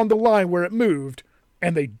anywhere on the line where it moved,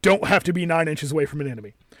 and they don't have to be 9 inches away from an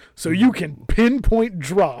enemy. So you can pinpoint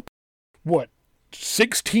drop,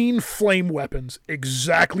 16 flame weapons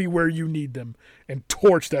exactly where you need them and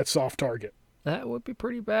torch that soft target. That would be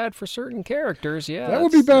pretty bad for certain characters, yeah. That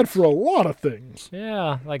would be bad for a lot of things.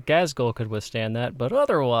 Yeah, like Gazgul could withstand that, but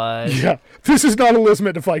otherwise... Yeah, this is not a list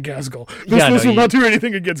meant to fight Gazgul. This will not do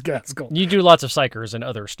anything against Gazgul. You do lots of Psychers and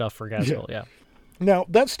other stuff for Gazgul, yeah. Now,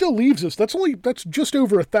 that still leaves us, that's just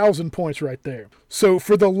over 1,000 points right there. So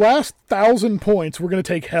for the last 1,000 points, we're going to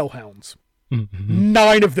take Hellhounds.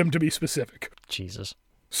 9 of them to be specific. Jesus.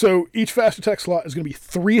 So each fast attack slot is going to be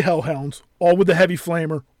 3 Hellhounds, all with a heavy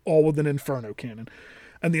flamer, all with an Inferno cannon.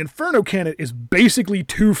 And the Inferno cannon is basically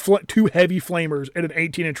two heavy flamers at an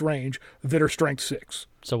 18-inch range that are strength 6.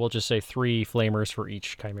 So we'll just say 3 flamers for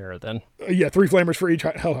each Chimera then. 3 flamers for each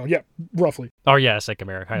Hellhound. Yeah, roughly. Oh, yeah, I said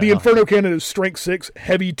Chimera. The Inferno cannon is strength 6,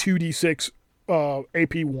 heavy 2d6,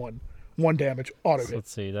 AP 1. 1 damage, auto hit.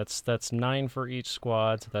 Let's see, that's 9 for each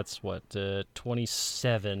squad. So that's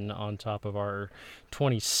 27 on top of our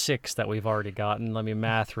 26 that we've already gotten. Let me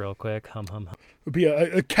math real quick. Hum. It would be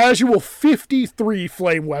a casual 53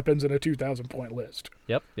 flame weapons in a 2,000-point list.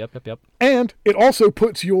 Yep. And it also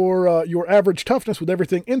puts your average toughness with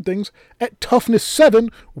everything in things at toughness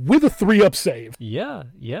 7 with a 3-up save. Yeah,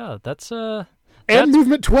 that's and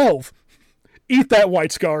movement 12. Eat that,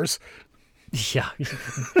 White Scars. Yeah,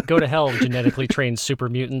 go to hell, genetically trained super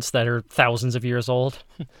mutants that are thousands of years old.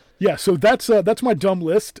 Yeah, so that's my dumb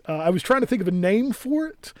list. I was trying to think of a name for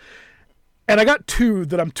it, and I got 2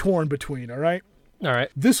 that I'm torn between, all right? All right.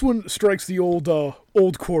 This one strikes the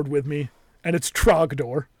old chord with me, and it's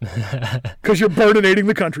Trogdor, because you're burninating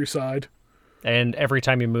the countryside. And every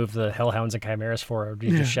time you move the Hellhounds and Chimeras forward,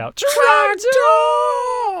 you just shout, Trogdor!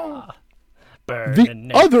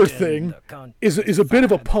 The other thing is a bit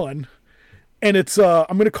of a pun. And it's, I'm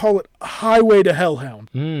going to call it Highway to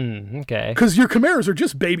Hellhound. Okay. Because your Chimeras are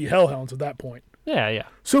just baby Hellhounds at that point. Yeah.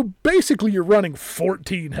 So basically you're running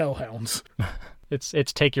 14 Hellhounds.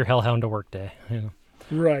 It's take your Hellhound to work day. Yeah.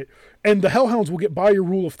 Right. And the Hellhounds will get by your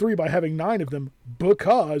rule of 3 by having 9 of them,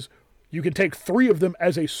 because you can take 3 of them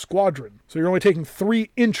as a squadron. So you're only taking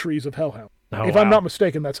 3 entries of Hellhound. If I'm not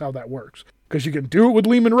mistaken, that's how that works. Because you can do it with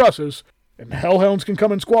Leman Russes, and Hellhounds can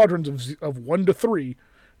come in squadrons of 1 to 3.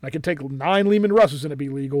 I can take 9 Leman Russes and it'd be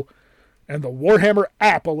legal. And the Warhammer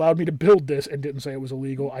app allowed me to build this and didn't say it was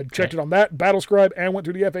illegal. I checked it on that, Battlescribe, and went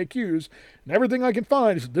through the FAQs. And everything I can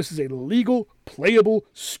find is this is a legal, playable,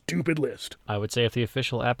 stupid list. I would say if the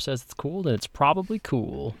official app says it's cool, then it's probably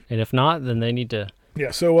cool. And if not, then they need to... Yeah,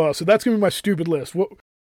 so that's going to be my stupid list. What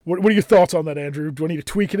are your thoughts on that, Andrew? Do I need to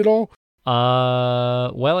tweak it at all?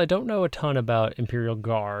 Well, I don't know a ton about Imperial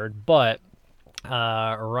Guard, but...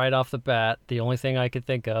 right off the bat, the only thing I could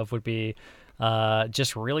think of would be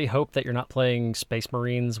just really hope that you're not playing Space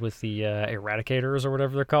Marines with the Eradicators or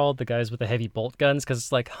whatever they're called, the guys with the heavy bolt guns, because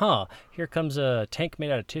it's like, here comes a tank made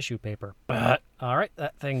out of tissue paper. But, all right,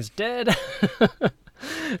 that thing's dead.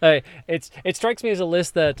 It strikes me as a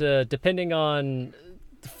list that, depending on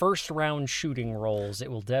the first round shooting rolls, it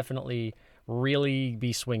will definitely... really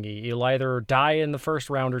be swingy. You'll either die in the first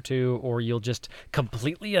round or 2, or you'll just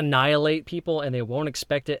completely annihilate people and they won't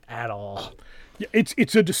expect it at all. Yeah,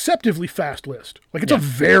 it's a deceptively fast list. Like, it's a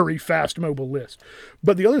very fast mobile list.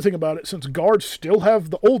 But the other thing about it, since guards still have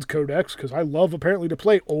the old codex, because I love apparently to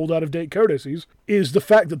play old out-of-date codices, is the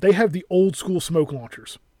fact that they have the old school smoke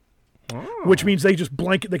launchers. Oh. Which means they can just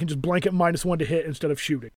blanket -1 to hit instead of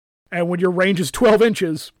shooting. And when your range is 12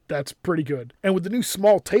 inches, that's pretty good. And with the new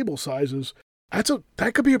small table sizes,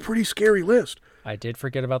 that could be a pretty scary list. I did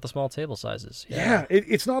forget about the small table sizes. Yeah,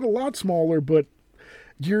 it's not a lot smaller, but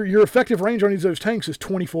your effective range on each of those tanks is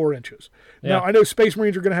 24 inches. Yeah. Now, I know Space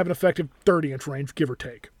Marines are going to have an effective 30-inch range, give or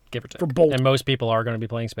take. For bolt. And most people are going to be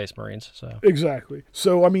playing Space Marines. So Exactly.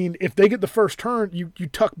 So, I mean, if they get the first turn, you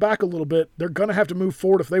tuck back a little bit, they're going to have to move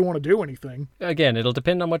forward if they want to do anything. Again, it'll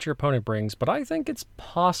depend on what your opponent brings, but I think it's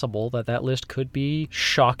possible that list could be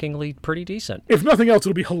shockingly pretty decent. If nothing else,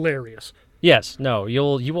 it'll be hilarious. Yes, no,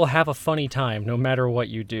 you will have a funny time no matter what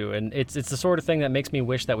you do, and it's the sort of thing that makes me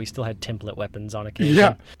wish that we still had template weapons on occasion.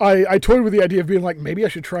 Yeah, I toyed with the idea of being like, maybe I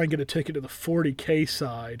should try and get a ticket to the 40K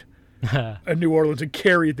side of New Orleans and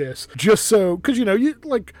carry this, just so, because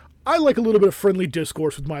I like a little bit of friendly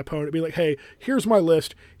discourse with my opponent. Be like, hey, here's my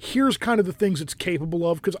list. Here's kind of the things it's capable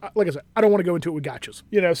of. Because, like I said, I don't want to go into it with gotchas.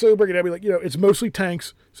 So bring it up. Be like, it's mostly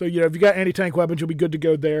tanks. So, if you got anti-tank weapons, you'll be good to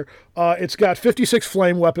go there. It's got 56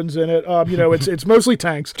 flame weapons in it. It's mostly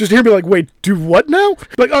tanks. Just hear me like, wait, do what now?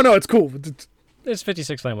 Like, oh, no, it's cool. It's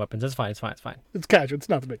 56 flame weapons. It's fine. It's fine. It's casual. It's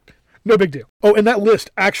not the big No big deal. Oh, and that list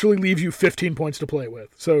actually leaves you 15 points to play with.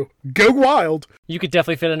 So, go wild. You could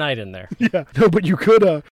definitely fit a knight in there. Yeah. No, but you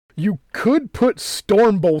could put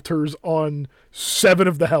storm bolters on 7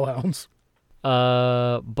 of the hellhounds.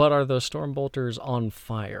 But are those storm bolters on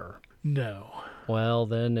fire? No. Well,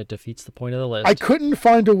 then it defeats the point of the list. I couldn't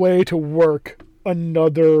find a way to work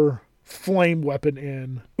another flame weapon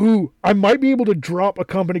in. Ooh, I might be able to drop a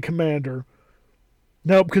company commander.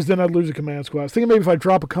 No, because then I'd lose a command squad. I was thinking maybe if I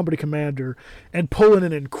drop a company commander and pull in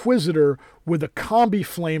an Inquisitor with a combi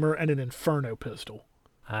flamer and an Inferno pistol.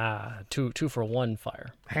 Ah, two for one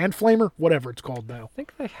fire. Hand flamer? Whatever it's called now. I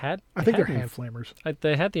think they're hand flamers.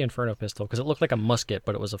 They had the Inferno pistol because it looked like a musket,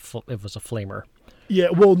 but it was a flamer. Yeah,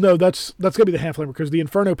 well, no, that's gonna be the hand flamer because the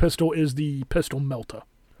Inferno pistol is the pistol melta.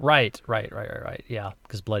 Right. Yeah,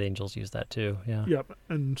 because Blood Angels use that too. Yeah. Yep,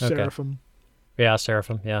 and Seraphim. Okay. Yeah,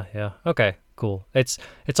 Seraphim. Yeah. Okay, cool. It's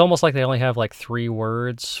almost like they only have like 3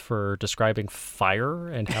 words for describing fire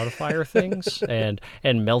and how to fire things, and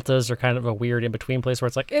meltas are kind of a weird in between place where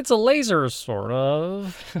it's like it's a laser sort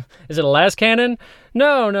of. Is it a las cannon?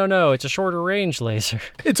 No. It's a shorter range laser.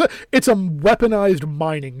 It's a weaponized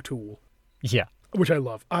mining tool. Yeah. Which I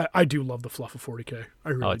love. I do love the fluff of 40K. I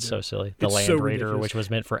really do. Oh, it's so silly. The Land Raider, ridiculous. Which was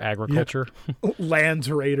meant for agriculture. Yep.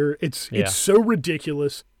 Lands Raider. It's so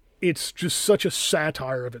ridiculous. It's just such a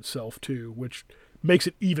satire of itself, too, which makes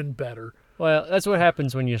it even better. Well, that's what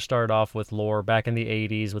happens when you start off with lore back in the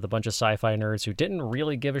 80s with a bunch of sci-fi nerds who didn't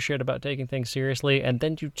really give a shit about taking things seriously, and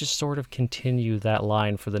then you just sort of continue that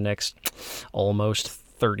line for the next almost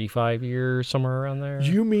 35 years, somewhere around there.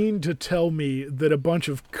 You mean to tell me that a bunch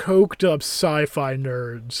of coked-up sci-fi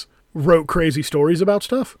nerds wrote crazy stories about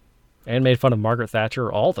stuff? And made fun of Margaret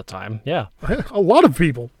Thatcher all the time, yeah. A lot of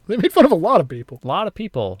people. They made fun of a lot of people. A lot of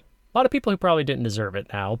people who probably didn't deserve it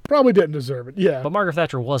now. Probably didn't deserve it, yeah. But Margaret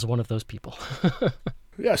Thatcher was one of those people.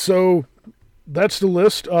 Yeah, so that's the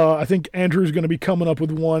list. I think Andrew's going to be coming up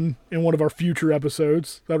with one in one of our future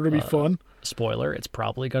episodes. That'll be fun. Spoiler, it's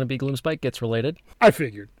probably going to be Gloomspite Gets related. I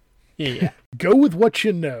figured. Yeah. Go with what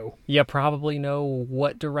you know. You probably know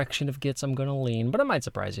what direction of Gits I'm going to lean, but it might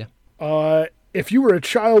surprise you. If you were a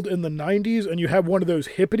child in the 90s and you have one of those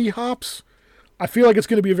hippity hops, I feel like it's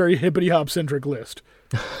going to be a very hippity hop centric list.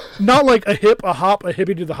 Not like a hip, a hop, a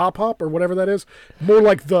hippie to the hop or whatever that is. More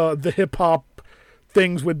like the hip hop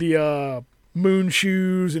things with the moon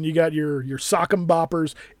shoes and you got your sock'em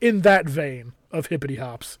boppers in that vein of hippity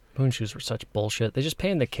hops. Moon shoes were such bullshit. They just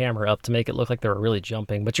panned the camera up to make it look like they were really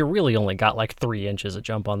jumping, but you really only got like 3 inches of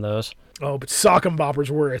jump on those. Oh, but sock'em boppers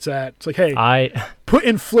are where it's at. It's like, hey, put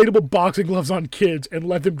inflatable boxing gloves on kids and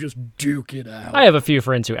let them just duke it out. I have a few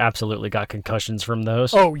friends who absolutely got concussions from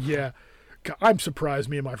those. Oh, yeah. I'm surprised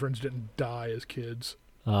me and my friends didn't die as kids.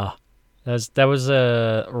 That was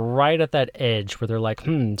right at that edge where they're like,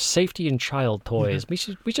 safety in child toys. We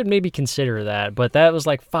should maybe consider that. But that was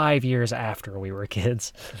like 5 years after we were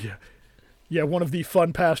kids. Yeah. One of the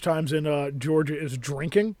fun pastimes in Georgia is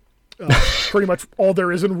drinking. Pretty much all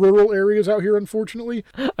there is in rural areas out here, unfortunately.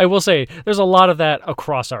 I will say, there's a lot of that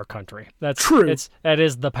across our country. That's true. That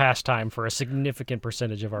is the pastime for a significant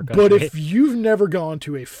percentage of our country. But if you've never gone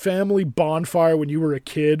to a family bonfire when you were a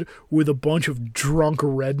kid with a bunch of drunk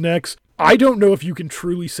rednecks, I don't know if you can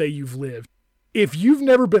truly say you've lived. if you've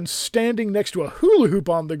never been standing next to a hula hoop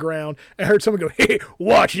on the ground and heard someone go, hey,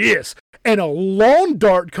 watch this, and a lawn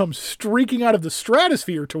dart comes streaking out of the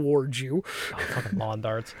stratosphere towards you. Oh, fucking lawn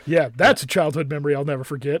darts. Yeah, that's a childhood memory I'll never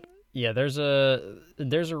forget. Yeah, there's a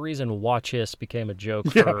reason Watch This became a joke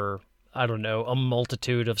for, I don't know, a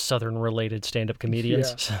multitude of Southern-related stand-up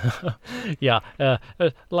comedians. Yeah,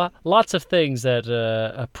 lots of things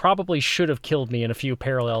that probably should have killed me in a few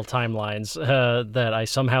parallel timelines that I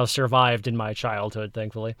somehow survived in my childhood,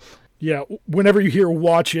 thankfully. Yeah, whenever you hear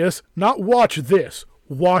watch this, not watch this,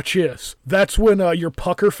 watch this. That's when your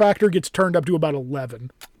pucker factor gets turned up to about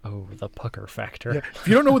 11. Oh, the pucker factor. Yeah. If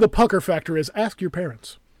you don't know what the pucker factor is, ask your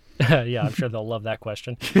parents. Yeah, I'm sure they'll love that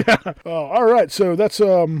question. Yeah. All right, so that's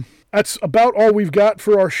about all we've got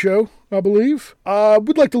for our show, I believe.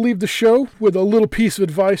 We'd like to leave the show with a little piece of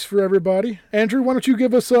advice for everybody. Andrew, why don't you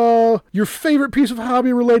give us your favorite piece of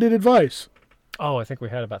hobby-related advice? Oh, I think we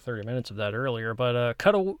had about 30 minutes of that earlier, but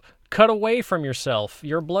cut away from yourself.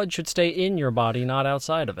 Your blood should stay in your body, not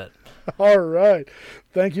outside of it. All right.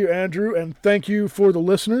 Thank you, Andrew, and thank you for the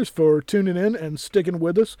listeners for tuning in and sticking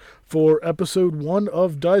with us for episode 1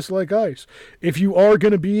 of Dice Like Ice. If you are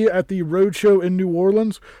going to be at the Roadshow in New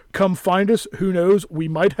Orleans, come find us. Who knows? We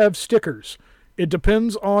might have stickers. It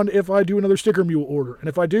depends on if I do another sticker mule order. And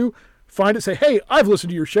if I do, find it, say, hey, I've listened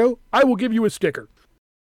to your show. I will give you a sticker.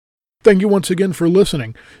 Thank you once again for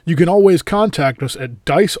listening. You can always contact us at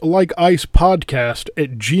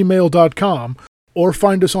dicelikeIcepodcast@gmail.com or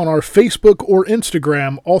find us on our Facebook or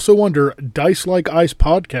Instagram, also under Dice Like Ice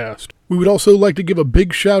Podcast. We would also like to give a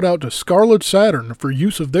big shout out to Scarlet Saturn for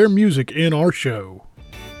use of their music in our show.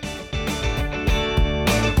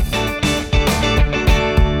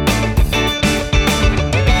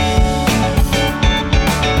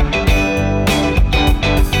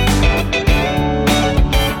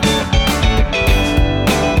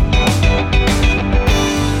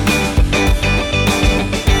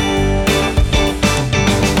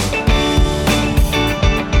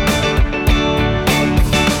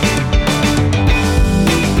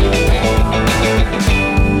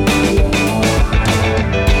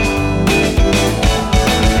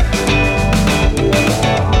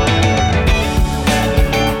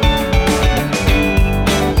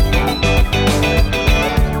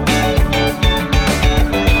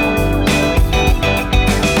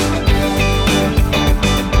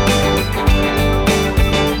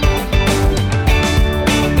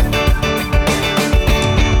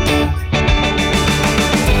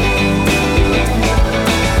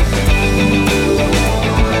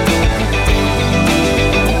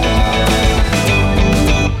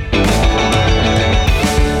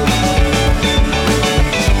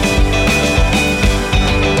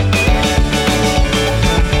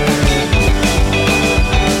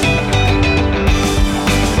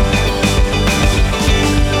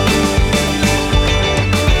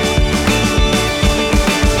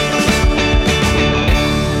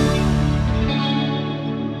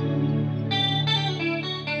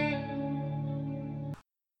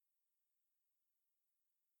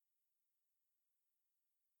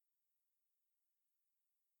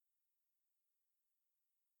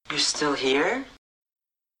 You're still here?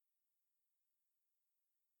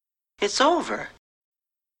 It's over.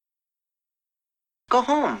 Go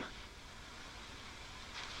home.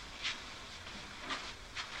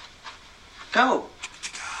 Go.